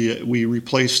we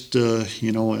replaced, a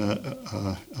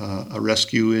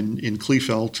rescue in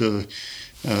Kleefeld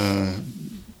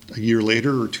a year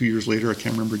later or 2 years later, I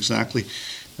can't remember exactly.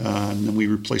 And then we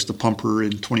replaced the pumper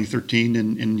in 2013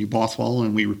 in New Bothwell,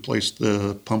 and we replaced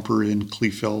the pumper in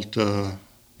Kleefeld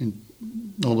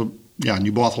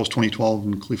New Bothwell was 2012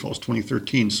 and Kleefeld was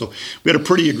 2013. So we had a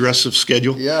pretty aggressive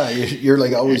schedule. Yeah, you're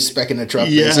like always specking a truck.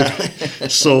 Yeah.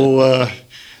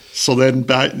 So then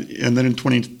in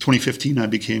 2015 I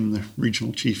became the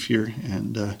regional chief here,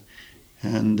 and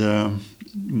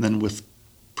then with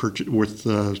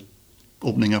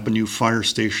opening up a new fire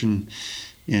station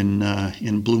in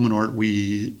Blumenort,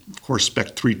 we of course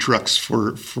spec'd 3 trucks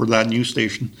for that new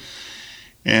station.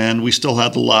 And we still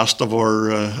had the last of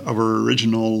our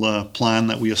original plan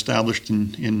that we established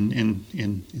in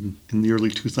the early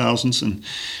 2000s, and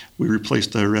we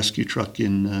replaced a rescue truck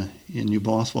in New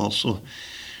Bothwell.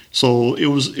 So it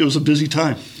was a busy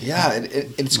time. Yeah,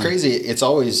 it's crazy. It's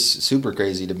always super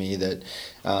crazy to me that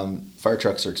fire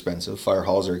trucks are expensive, fire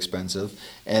halls are expensive,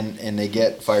 and they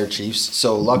get fire chiefs.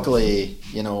 So luckily,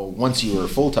 once you were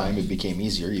full-time, it became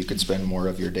easier. You could spend more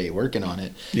of your day working on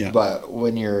it. Yeah. But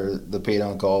when you're the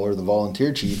paid-on-call or the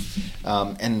volunteer chief,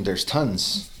 and there's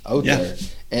tons out there,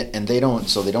 and they don't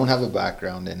have a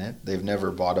background in it. They've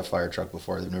never bought a fire truck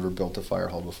before. They've never built a fire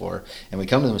hall before. And we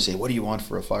come to them and say, what do you want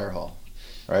for a fire hall?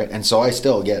 Right, and so I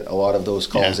still get a lot of those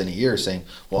calls in a year saying,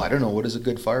 well, I don't know, what does a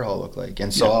good fire hall look like?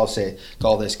 And so I'll say,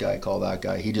 call this guy, call that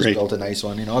guy. He just built a nice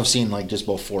one. I've seen like just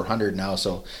about 400 now,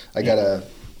 so I got a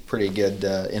pretty good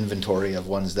inventory of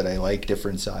ones that I like,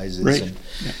 different sizes. Right.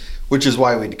 Which is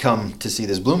why we'd come to see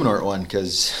this Blumenort one,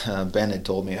 because Ben had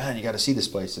told me, you got to see this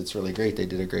place. It's really great. They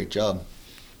did a great job.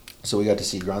 So we got to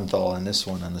see Grunthal and this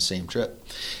one on the same trip.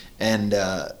 And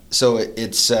so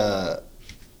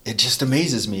it just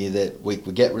amazes me that we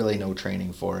get really no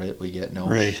training for it. We get no,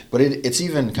 but it's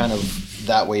even kind of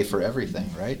that way for everything,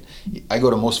 right? I go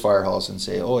to most fire halls and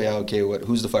say, oh yeah, okay,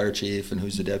 who's the fire chief and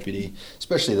who's the deputy,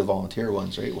 especially the volunteer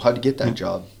ones, right? Well, how'd you get that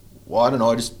job? well, I don't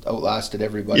know, I just outlasted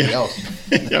everybody else.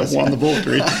 Yeah, won the boat,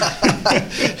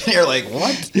 right? You're like,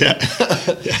 what? Yeah.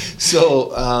 So,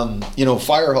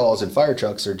 fire halls and fire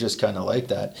trucks are just kind of like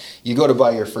that. You go to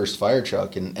buy your first fire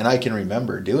truck, and I can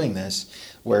remember doing this,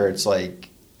 where it's like,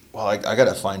 well, I got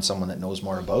to find someone that knows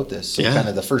more about this. So kind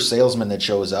of the first salesman that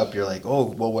shows up, you're like, oh,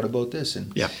 well, what about this?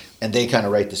 And they kind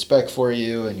of write the spec for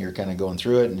you, and you're kind of going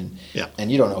through it,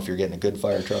 and you don't know if you're getting a good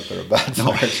fire truck or a bad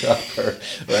fire truck,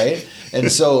 right?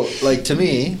 And so, like, to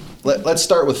me, let's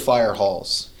start with fire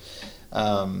halls.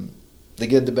 The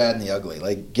good, the bad, and the ugly.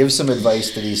 Like, give some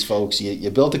advice to these folks. You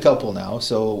built a couple now,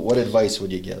 so what advice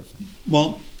would you give?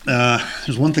 Well,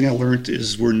 there's one thing I learned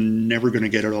is we're never going to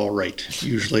get it all right.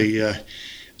 Usually,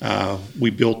 we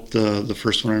built the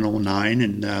first one in 2009,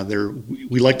 and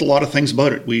we liked a lot of things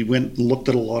about it. We went and looked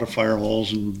at a lot of fire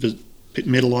halls and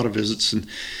made a lot of visits,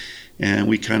 and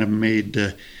we kind of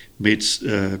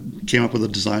came up with a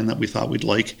design that we thought we'd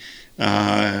like.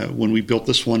 When we built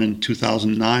this one in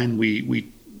 2009,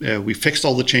 we fixed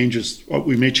all the changes.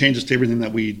 We made changes to everything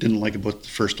that we didn't like about the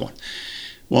first one.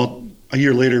 Well, a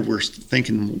year later, we're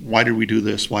thinking, why did we do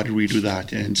this? Why did we do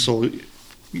that? And so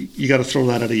you got to throw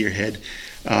that out of your head.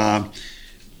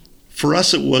 For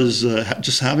us, it was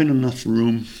just having enough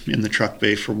room in the truck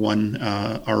bay for one.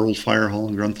 Our old fire hall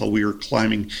in Grunthal, we were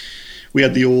climbing. We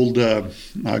had the old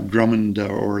Grummond,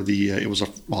 it was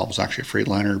actually a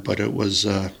Freightliner, but it was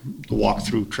the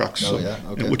walk-through trucks,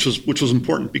 which was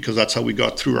important because that's how we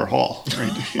got through our haul.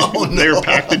 Right? They were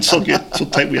packed in so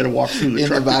tight we had to walk through the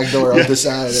truck. In the back door out the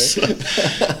side.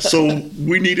 So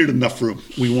we needed enough room.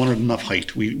 We wanted enough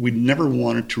height. We never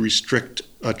wanted to restrict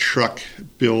a truck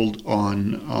build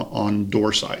on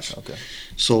door size. Okay.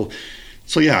 So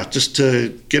just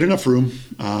to get enough room,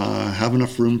 have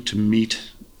enough room to meet.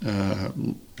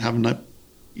 Having that,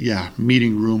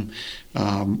 meeting room,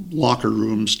 locker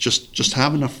rooms, just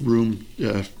have enough room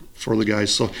for the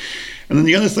guys. So, and then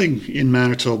the other thing in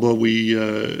Manitoba,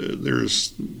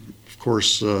 there's, of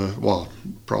course,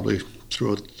 probably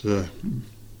throughout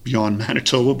beyond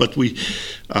Manitoba, but we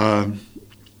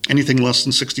anything less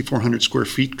than 6,400 square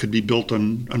feet could be built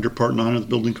under Part 9 of the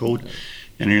building code,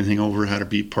 and anything over had to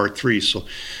be Part 3.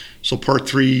 So Part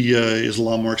 3 is a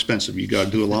lot more expensive. You got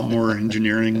to do a lot more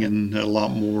engineering and a lot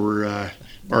more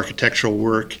architectural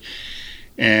work.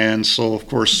 And so, of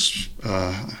course,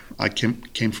 I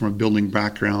came from a building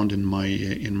background in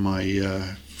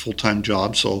my full-time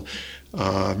job. So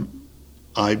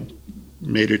I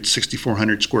made it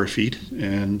 6,400 square feet,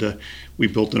 and we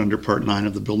built it under Part 9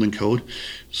 of the building code.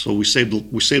 So we saved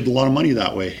a lot of money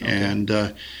that way.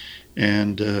 Okay.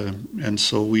 And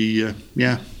so we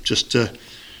just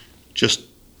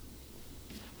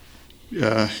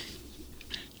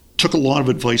took a lot of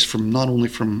advice from not only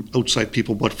from outside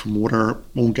people, but from what our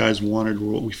own guys wanted or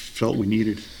what we felt we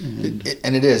needed.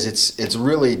 And it's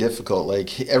really difficult.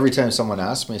 Like, every time someone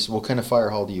asks me, I say, what kind of fire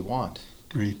hall do you want?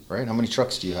 Right? How many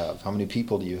trucks do you have? How many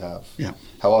people do you have? Yeah.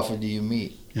 How often do you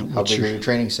meet? Yeah, how big are your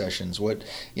training sessions? What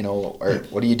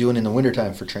are you doing in the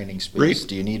wintertime for training space? Right.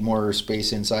 Do you need more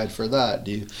space inside for that?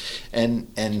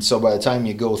 And so by the time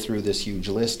you go through this huge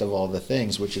list of all the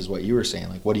things, which is what you were saying,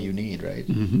 like, what do you need, right?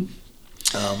 Mm-hmm.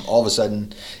 All of a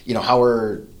sudden, how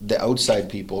are the outside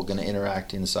people going to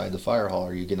interact inside the fire hall?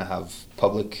 Are you going to have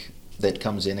public that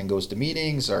comes in and goes to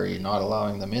meetings? Are you not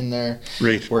allowing them in there?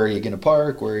 Right. Where are you going to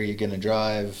park? Where are you going to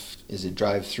drive? Is it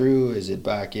drive through? Is it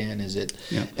back in? Is it?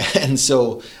 Yeah. And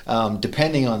so,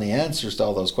 depending on the answers to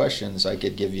all those questions, I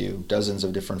could give you dozens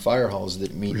of different fire halls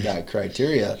that meet that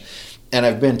criteria. And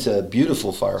I've been to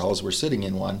beautiful fire halls. We're sitting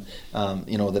in one,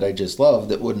 that I just love,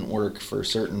 that wouldn't work for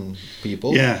certain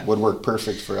people. Yeah. Would work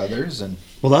perfect for others. And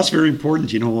well, that's very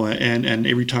important, and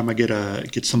every time I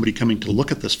get somebody coming to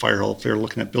look at this fire hall, if they're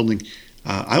looking at building,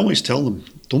 I always tell them,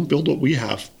 don't build what we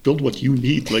have, build what you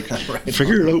need. Like,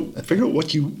 figure out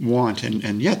what you want,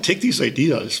 and take these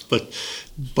ideas, but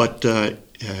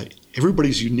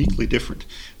everybody's uniquely different.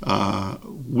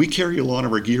 We carry a lot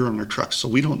of our gear on our trucks, so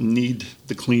we don't need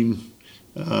the clean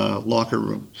locker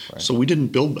room. Right. So we didn't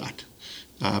build that.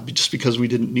 Just because we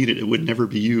didn't need it, it would never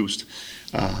be used.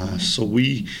 So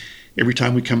every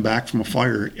time we come back from a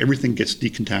fire, everything gets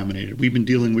decontaminated.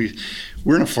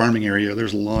 We're in a farming area.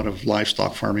 There's a lot of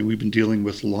livestock farming. We've been dealing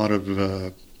with a lot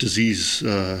of disease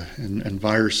and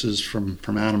viruses from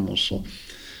animals.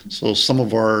 So some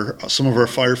of our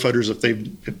firefighters, if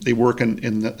they work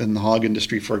in the hog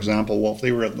industry, for example, well, if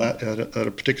they were at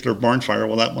a particular barn fire,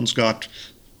 well, that one's got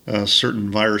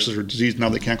certain viruses or disease. Now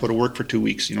they can't go to work for 2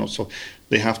 weeks. So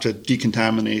they have to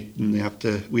decontaminate, and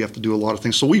we have to do a lot of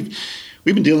things. So we've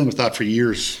been dealing with that for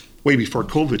years. way before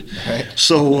COVID. Right.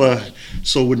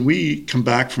 So when we come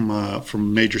back from a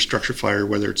major structure fire,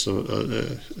 whether it's a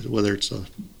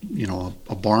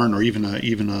barn or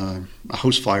even a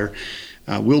house fire,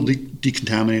 we'll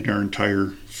decontaminate our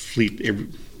entire fleet. Every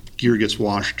gear gets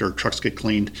washed, our trucks get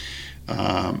cleaned,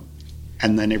 and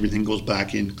then everything goes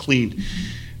back in clean.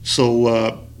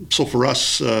 So for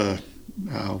us,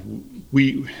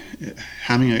 we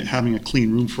having a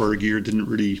clean room for our gear didn't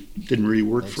really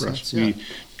work for us.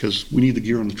 Because we need the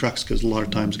gear on the trucks, because a lot of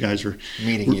times guys are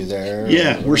meeting you there.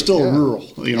 Yeah, we're still rural,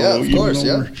 of course,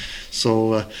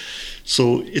 So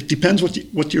it depends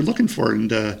what you're looking for,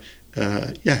 and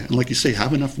and like you say,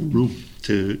 have enough room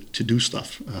to do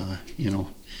stuff.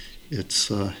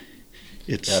 It's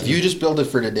if you just build it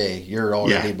for today, you're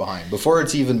already behind. Before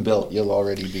it's even built, you'll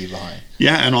already be behind.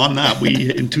 Yeah, and on that,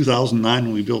 we in 2009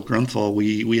 when we built Grunthal,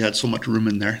 we had so much room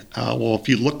in there. Well, if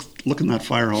you look in that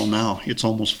fire hall now, it's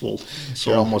almost full.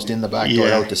 So you're almost in the back door,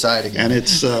 out the side again. And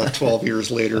it's 12 years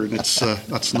later, and it's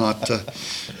that's not.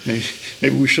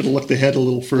 Maybe we should have looked ahead a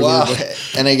little further. Well,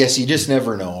 and I guess you just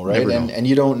never know, right? Never know. And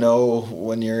you don't know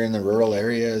when you're in the rural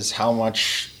areas how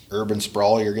much urban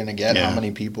sprawl you're going to get, how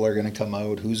many people are going to come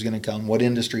out, who's going to come, what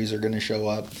industries are going to show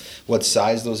up, what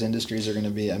size those industries are going to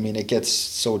be. I mean, it gets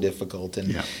so difficult,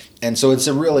 and so it's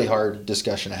a really hard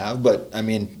discussion to have, but I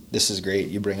mean, this is great.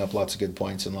 You bring up lots of good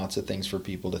points and lots of things for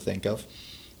people to think of.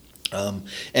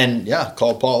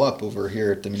 Call Paul up over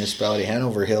here at the municipality of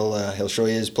Hanover. He'll show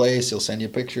you his place. He'll send you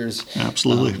pictures.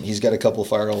 Absolutely. He's got a couple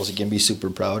fire halls he can be super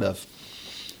proud of.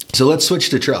 So let's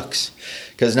switch to trucks,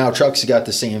 because now trucks got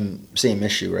the same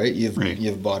issue, right?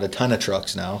 You've bought a ton of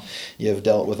trucks now. You've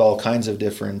dealt with all kinds of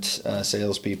different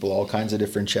salespeople, all kinds of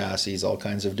different chassis, all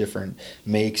kinds of different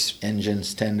makes,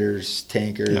 engines, tenders,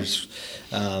 tankers,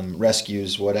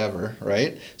 rescues, whatever,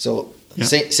 right? So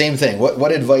same thing.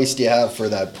 What advice do you have for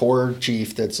that poor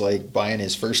chief that's like buying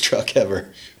his first truck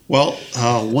ever? Well,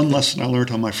 one lesson I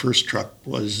learned on my first truck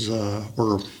was,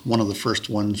 or one of the first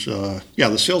ones,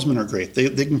 the salesmen are great.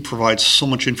 They can provide so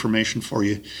much information for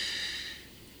you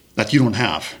that you don't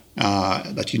have,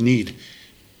 that you need.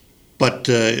 But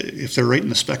if they're writing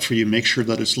the spec for you, make sure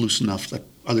that it's loose enough that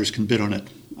others can bid on it.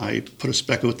 I put a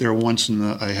spec out there once, and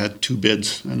I had 2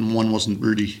 bids, and one wasn't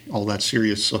really all that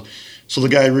serious. So the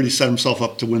guy really set himself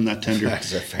up to win that tender,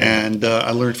 and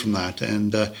I learned from that.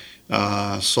 And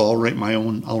so I'll write my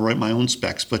own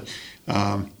specs. But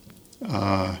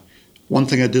one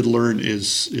thing I did learn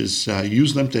is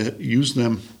use them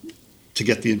to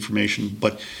get the information.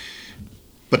 But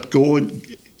go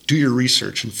and do your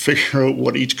research and figure out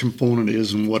what each component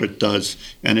is and what it does,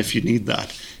 and if you need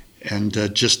that,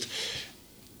 and just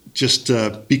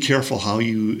be careful how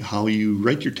you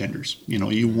write your tenders.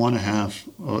 You want to have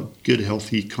a good,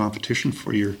 healthy competition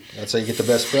for your. That's how you get the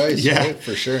best price. Yeah, right?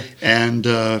 For sure. And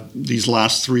these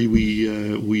last 3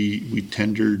 we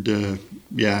tendered.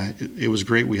 It was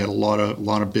great. We had a lot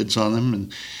of bids on them,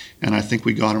 and I think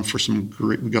we got them for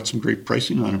we got some great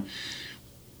pricing on them.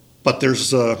 But there's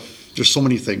so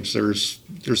many things. There's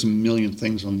a million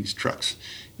things on these trucks.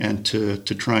 And to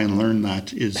try and learn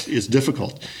that is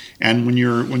difficult. And when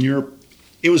you're,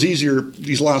 it was easier.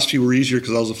 These last few were easier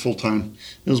because it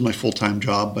was my full-time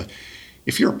job. But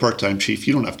if you're a part-time chief,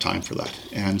 you don't have time for that.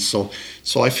 And so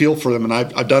I feel for them, and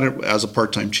I've done it as a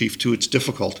part-time chief too. It's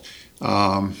difficult,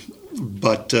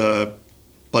 but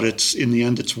it's in the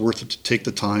end, it's worth it to take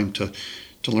the time to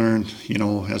learn.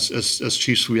 As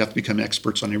chiefs, we have to become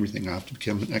experts on everything. I have to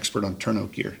become an expert on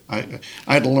turnout gear. I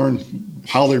had to learn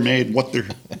how they're made, what they're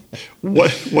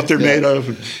made of.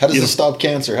 How does this stop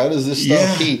cancer? How does this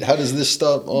stop heat? How does this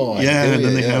stop? And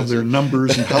then they have their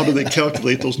numbers, and how do they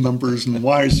calculate those numbers, and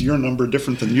why is your number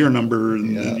different than your number,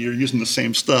 and you're using the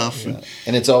same stuff. Yeah.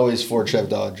 And it's always Ford, Chev,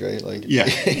 Dodge, right?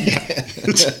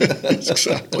 It's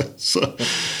exactly. So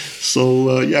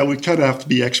we kind of have to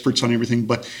be experts on everything,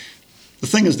 but. The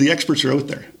thing is, the experts are out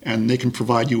there, and they can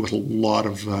provide you with a lot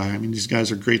of. These guys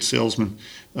are great salesmen,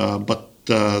 but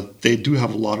they do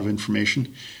have a lot of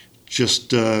information. You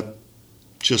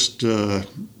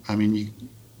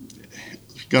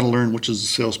got to learn which is the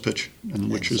sales pitch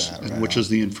and which is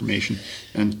the information,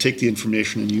 and take the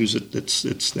information and use it.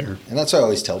 It's there. And that's what I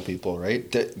always tell people,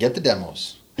 right? Get the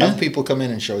demos. Have people come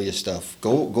in and show you stuff.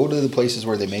 Go to the places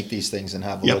where they make these things and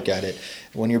have a look at it.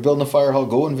 When you're building a fire hall,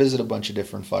 go and visit a bunch of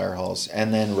different fire halls,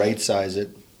 and then right size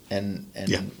it and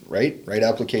right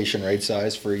application, right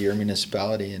size for your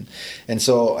municipality. And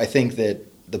so I think that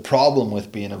the problem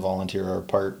with being a volunteer or a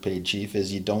part paid chief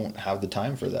is you don't have the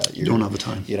time for that. You don't have the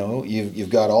time. You know, you've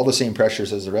got all the same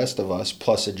pressures as the rest of us,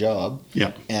 plus a job.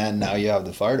 Yeah. And now you have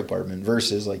the fire department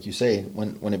versus, like you say,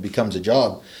 when it becomes a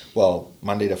job, well,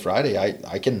 Monday to Friday,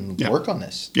 I can work on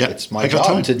this. Yeah. It's my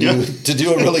job to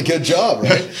do a really good job,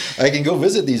 right? I can go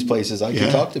visit these places. I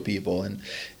can talk to people,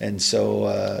 and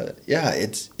so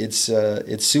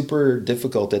it's super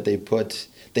difficult that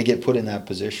they get put in that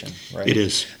position, right? It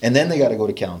is. And then they got to go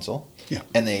to council. Yeah.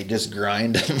 And they just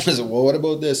grind. Well, what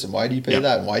about this? And why do you pay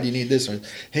that? And why do you need this? And,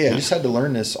 hey, I just had to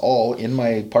learn this all in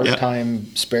my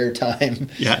part-time spare time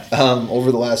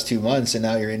over the last 2 months, and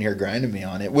now you're in here grinding me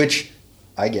on it, which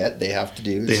I get they have to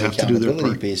do. It's the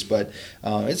accountability piece, but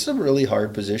it's a really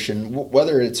hard position,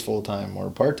 whether it's full-time or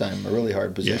part-time, a really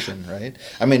hard position, right?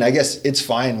 I mean, I guess it's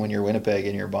fine when you're Winnipeg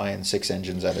and you're buying 6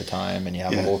 engines at a time and you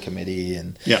have a whole committee,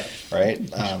 and right?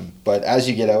 But as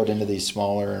you get out into these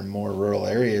smaller and more rural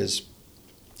areas,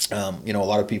 a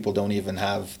lot of people don't even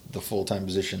have the full-time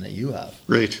position that you have.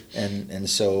 Right. And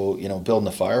so, building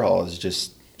a fire hall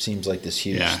seems like this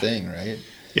huge thing, right?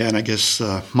 Yeah, and I guess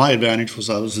my advantage was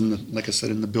I was in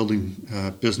the building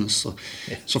business.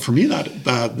 So for me, that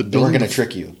the building, they weren't going to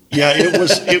trick you. Yeah, it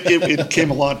was. It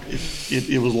came a lot.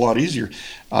 It was a lot easier.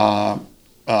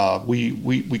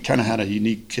 We kind of had a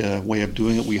unique way of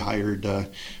doing it. We hired.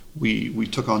 We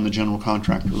took on the general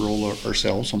contractor role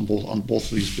ourselves on both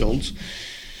of these builds.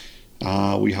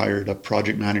 We hired a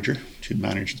project manager to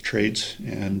manage the trades,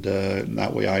 and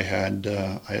that way I had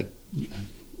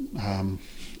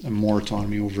more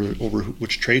autonomy over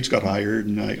which trades got hired,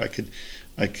 and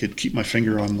I could keep my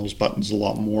finger on those buttons a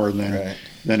lot more than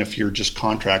if you're just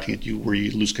contracting it, where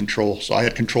you lose control. So I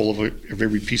had control of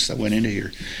every piece that went into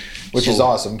here, which is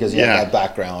awesome because you have that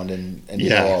background and you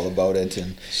know all about it.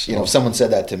 And if someone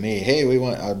said that to me, hey,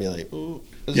 I'd be like, ooh.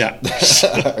 Yeah.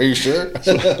 Are you sure?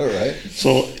 Right.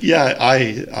 So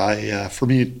I for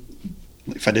me,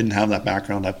 if I didn't have that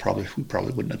background, we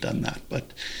probably wouldn't have done that.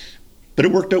 But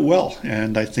it worked out well,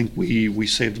 and I think we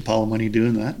saved a pile of money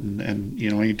doing that. And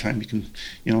anytime you can,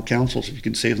 councils, if you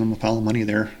can save them a pile of money,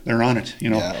 they're on it.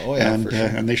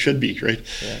 And they should be, right?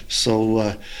 Yeah.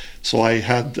 So I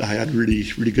had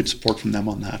really really good support from them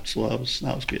on that. So that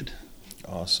was good.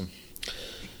 Awesome.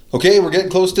 Okay, we're getting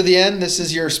close to the end. This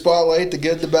is your spotlight, the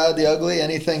good, the bad, the ugly.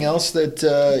 Anything else that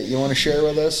you want to share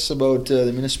with us about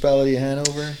the municipality of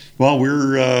Hanover? Well,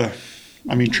 we're,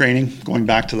 training, going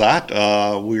back to that,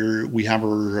 we have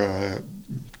a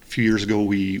few years ago,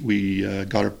 we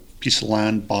got a piece of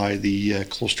land by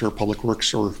close to our public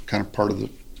works, or kind of part of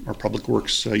our public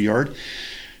works yard,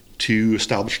 to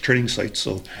establish a training site.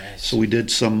 So we did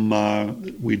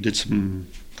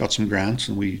got some grants,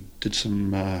 and we did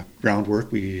some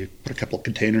groundwork. We put a couple of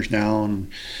containers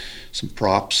down, some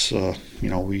props.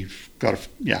 We've got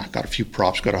a few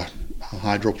props. Got a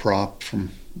hydro prop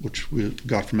which we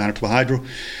got from Manitoba Hydro.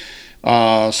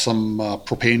 Some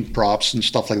propane props and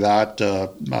stuff like that.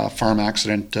 Farm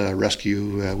accident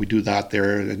rescue. We do that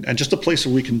there, and just a place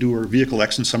where we can do our vehicle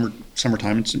X in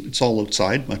summertime. It's all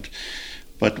outside, but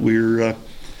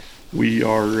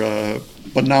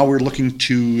but now we're looking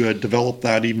to develop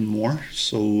that even more.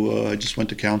 So I just went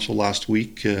to council last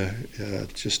week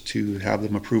just to have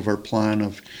them approve our plan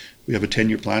we have a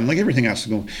 10-year plan. Like everything has to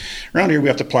go around here, we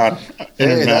have to plan.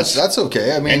 Hey, that's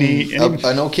okay. I mean, an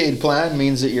okayed plan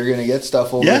means that you're going to get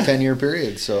stuff over a 10-year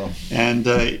period. So, and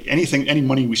any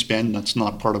money we spend that's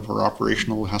not part of our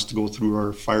operational has to go through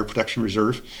our fire protection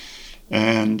reserve.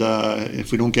 And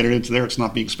if we don't get it into there, it's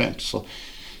not being spent.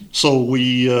 So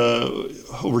we,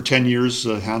 over 10 years,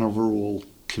 Hanover will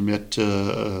commit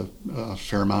a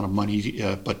fair amount of money,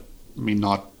 but I mean,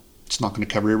 it's not going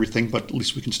to cover everything, but at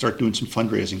least we can start doing some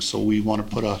fundraising. So we want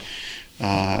to put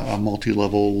a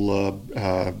multi-level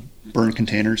burn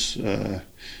containers,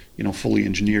 fully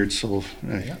engineered. So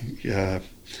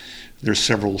there's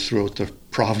several throughout the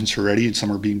province already, and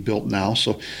some are being built now.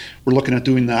 So we're looking at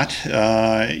doing that,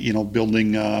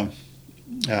 building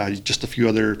just a few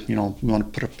other, we want to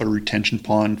put up a retention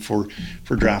pond for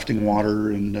drafting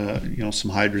water, and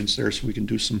some hydrants there, so we can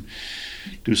do some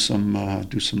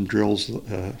drills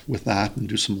with that, and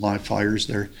do some live fires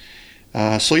there.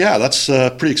 That's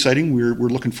pretty exciting. We're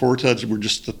looking forward to that. We're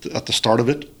just at the start of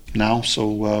it now,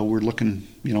 so we're looking,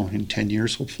 in 10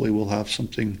 years, hopefully we'll have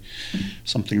something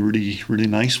really really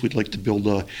nice. We'd like to build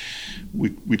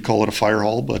we'd call it a fire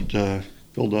hall, but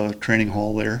build a training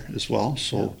hall there as well.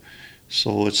 So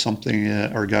it's something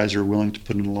our guys are willing to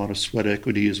put in a lot of sweat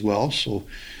equity as well. So,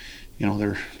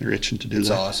 they're itching to do It's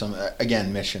that. awesome.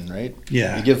 Again, mission, right?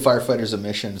 Yeah. You give firefighters a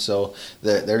mission, so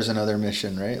there's another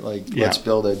mission, right? Like, let's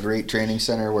build a great training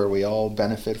center where we all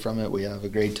benefit from it. We have a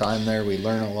great time there. We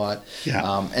learn a lot.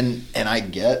 Yeah. And I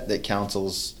get that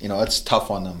councils, it's tough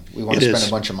on them. We want to spend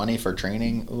a bunch of money for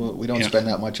training. We don't spend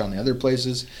that much on the other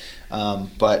places.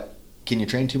 But can you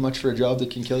train too much for a job that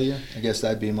can kill you? I guess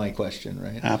that'd be my question,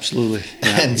 right? Absolutely.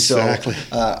 Yeah, and exactly.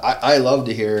 So I love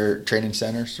to hear training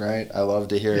centers, right? I love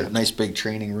to hear nice big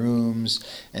training rooms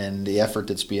and the effort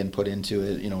that's being put into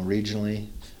it, regionally,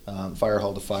 fire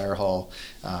hall to fire hall.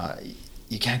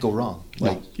 You can't go wrong.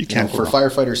 You can't go for wrong.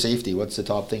 firefighter safety, what's the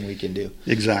top thing we can do?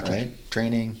 Exactly. Right?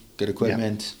 Training, good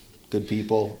equipment, good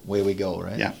people, away we go,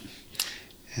 right? Yeah.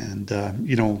 And,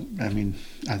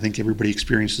 I think everybody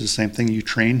experiences the same thing. You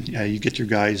train, you get your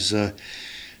guys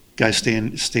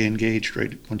stay engaged,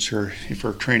 right? If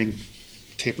our training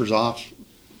tapers off,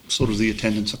 so does the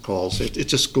attendance of calls. It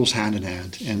just goes hand in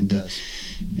hand. And, it does.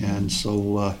 And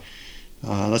so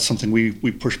that's something we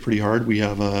push pretty hard. We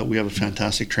have a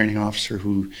fantastic training officer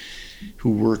who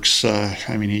works,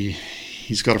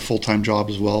 he's got a full-time job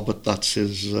as well, but that's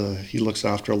he looks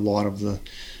after a lot of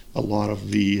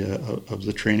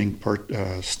the training part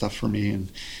stuff for me,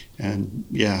 and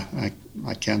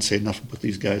I can't say enough about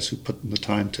these guys who put in the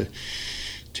time to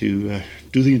do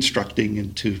the instructing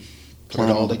and to put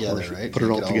it all together, right? Put it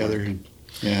all together,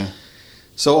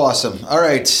 So awesome. All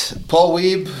right, Paul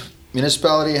Wiebe,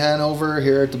 Municipality of Hanover,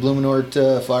 here at the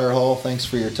Blumenort Fire Hall. Thanks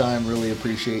for your time. Really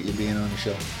appreciate you being on the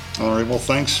show. All right. Well,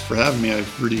 thanks for having me. I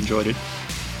really enjoyed it.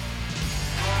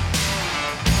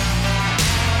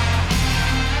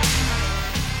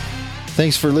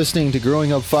 Thanks for listening to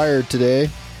Growing Up Fired today.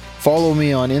 Follow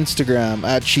me on Instagram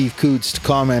 @Chief Coots to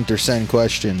comment or send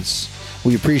questions.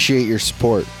 We appreciate your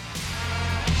support.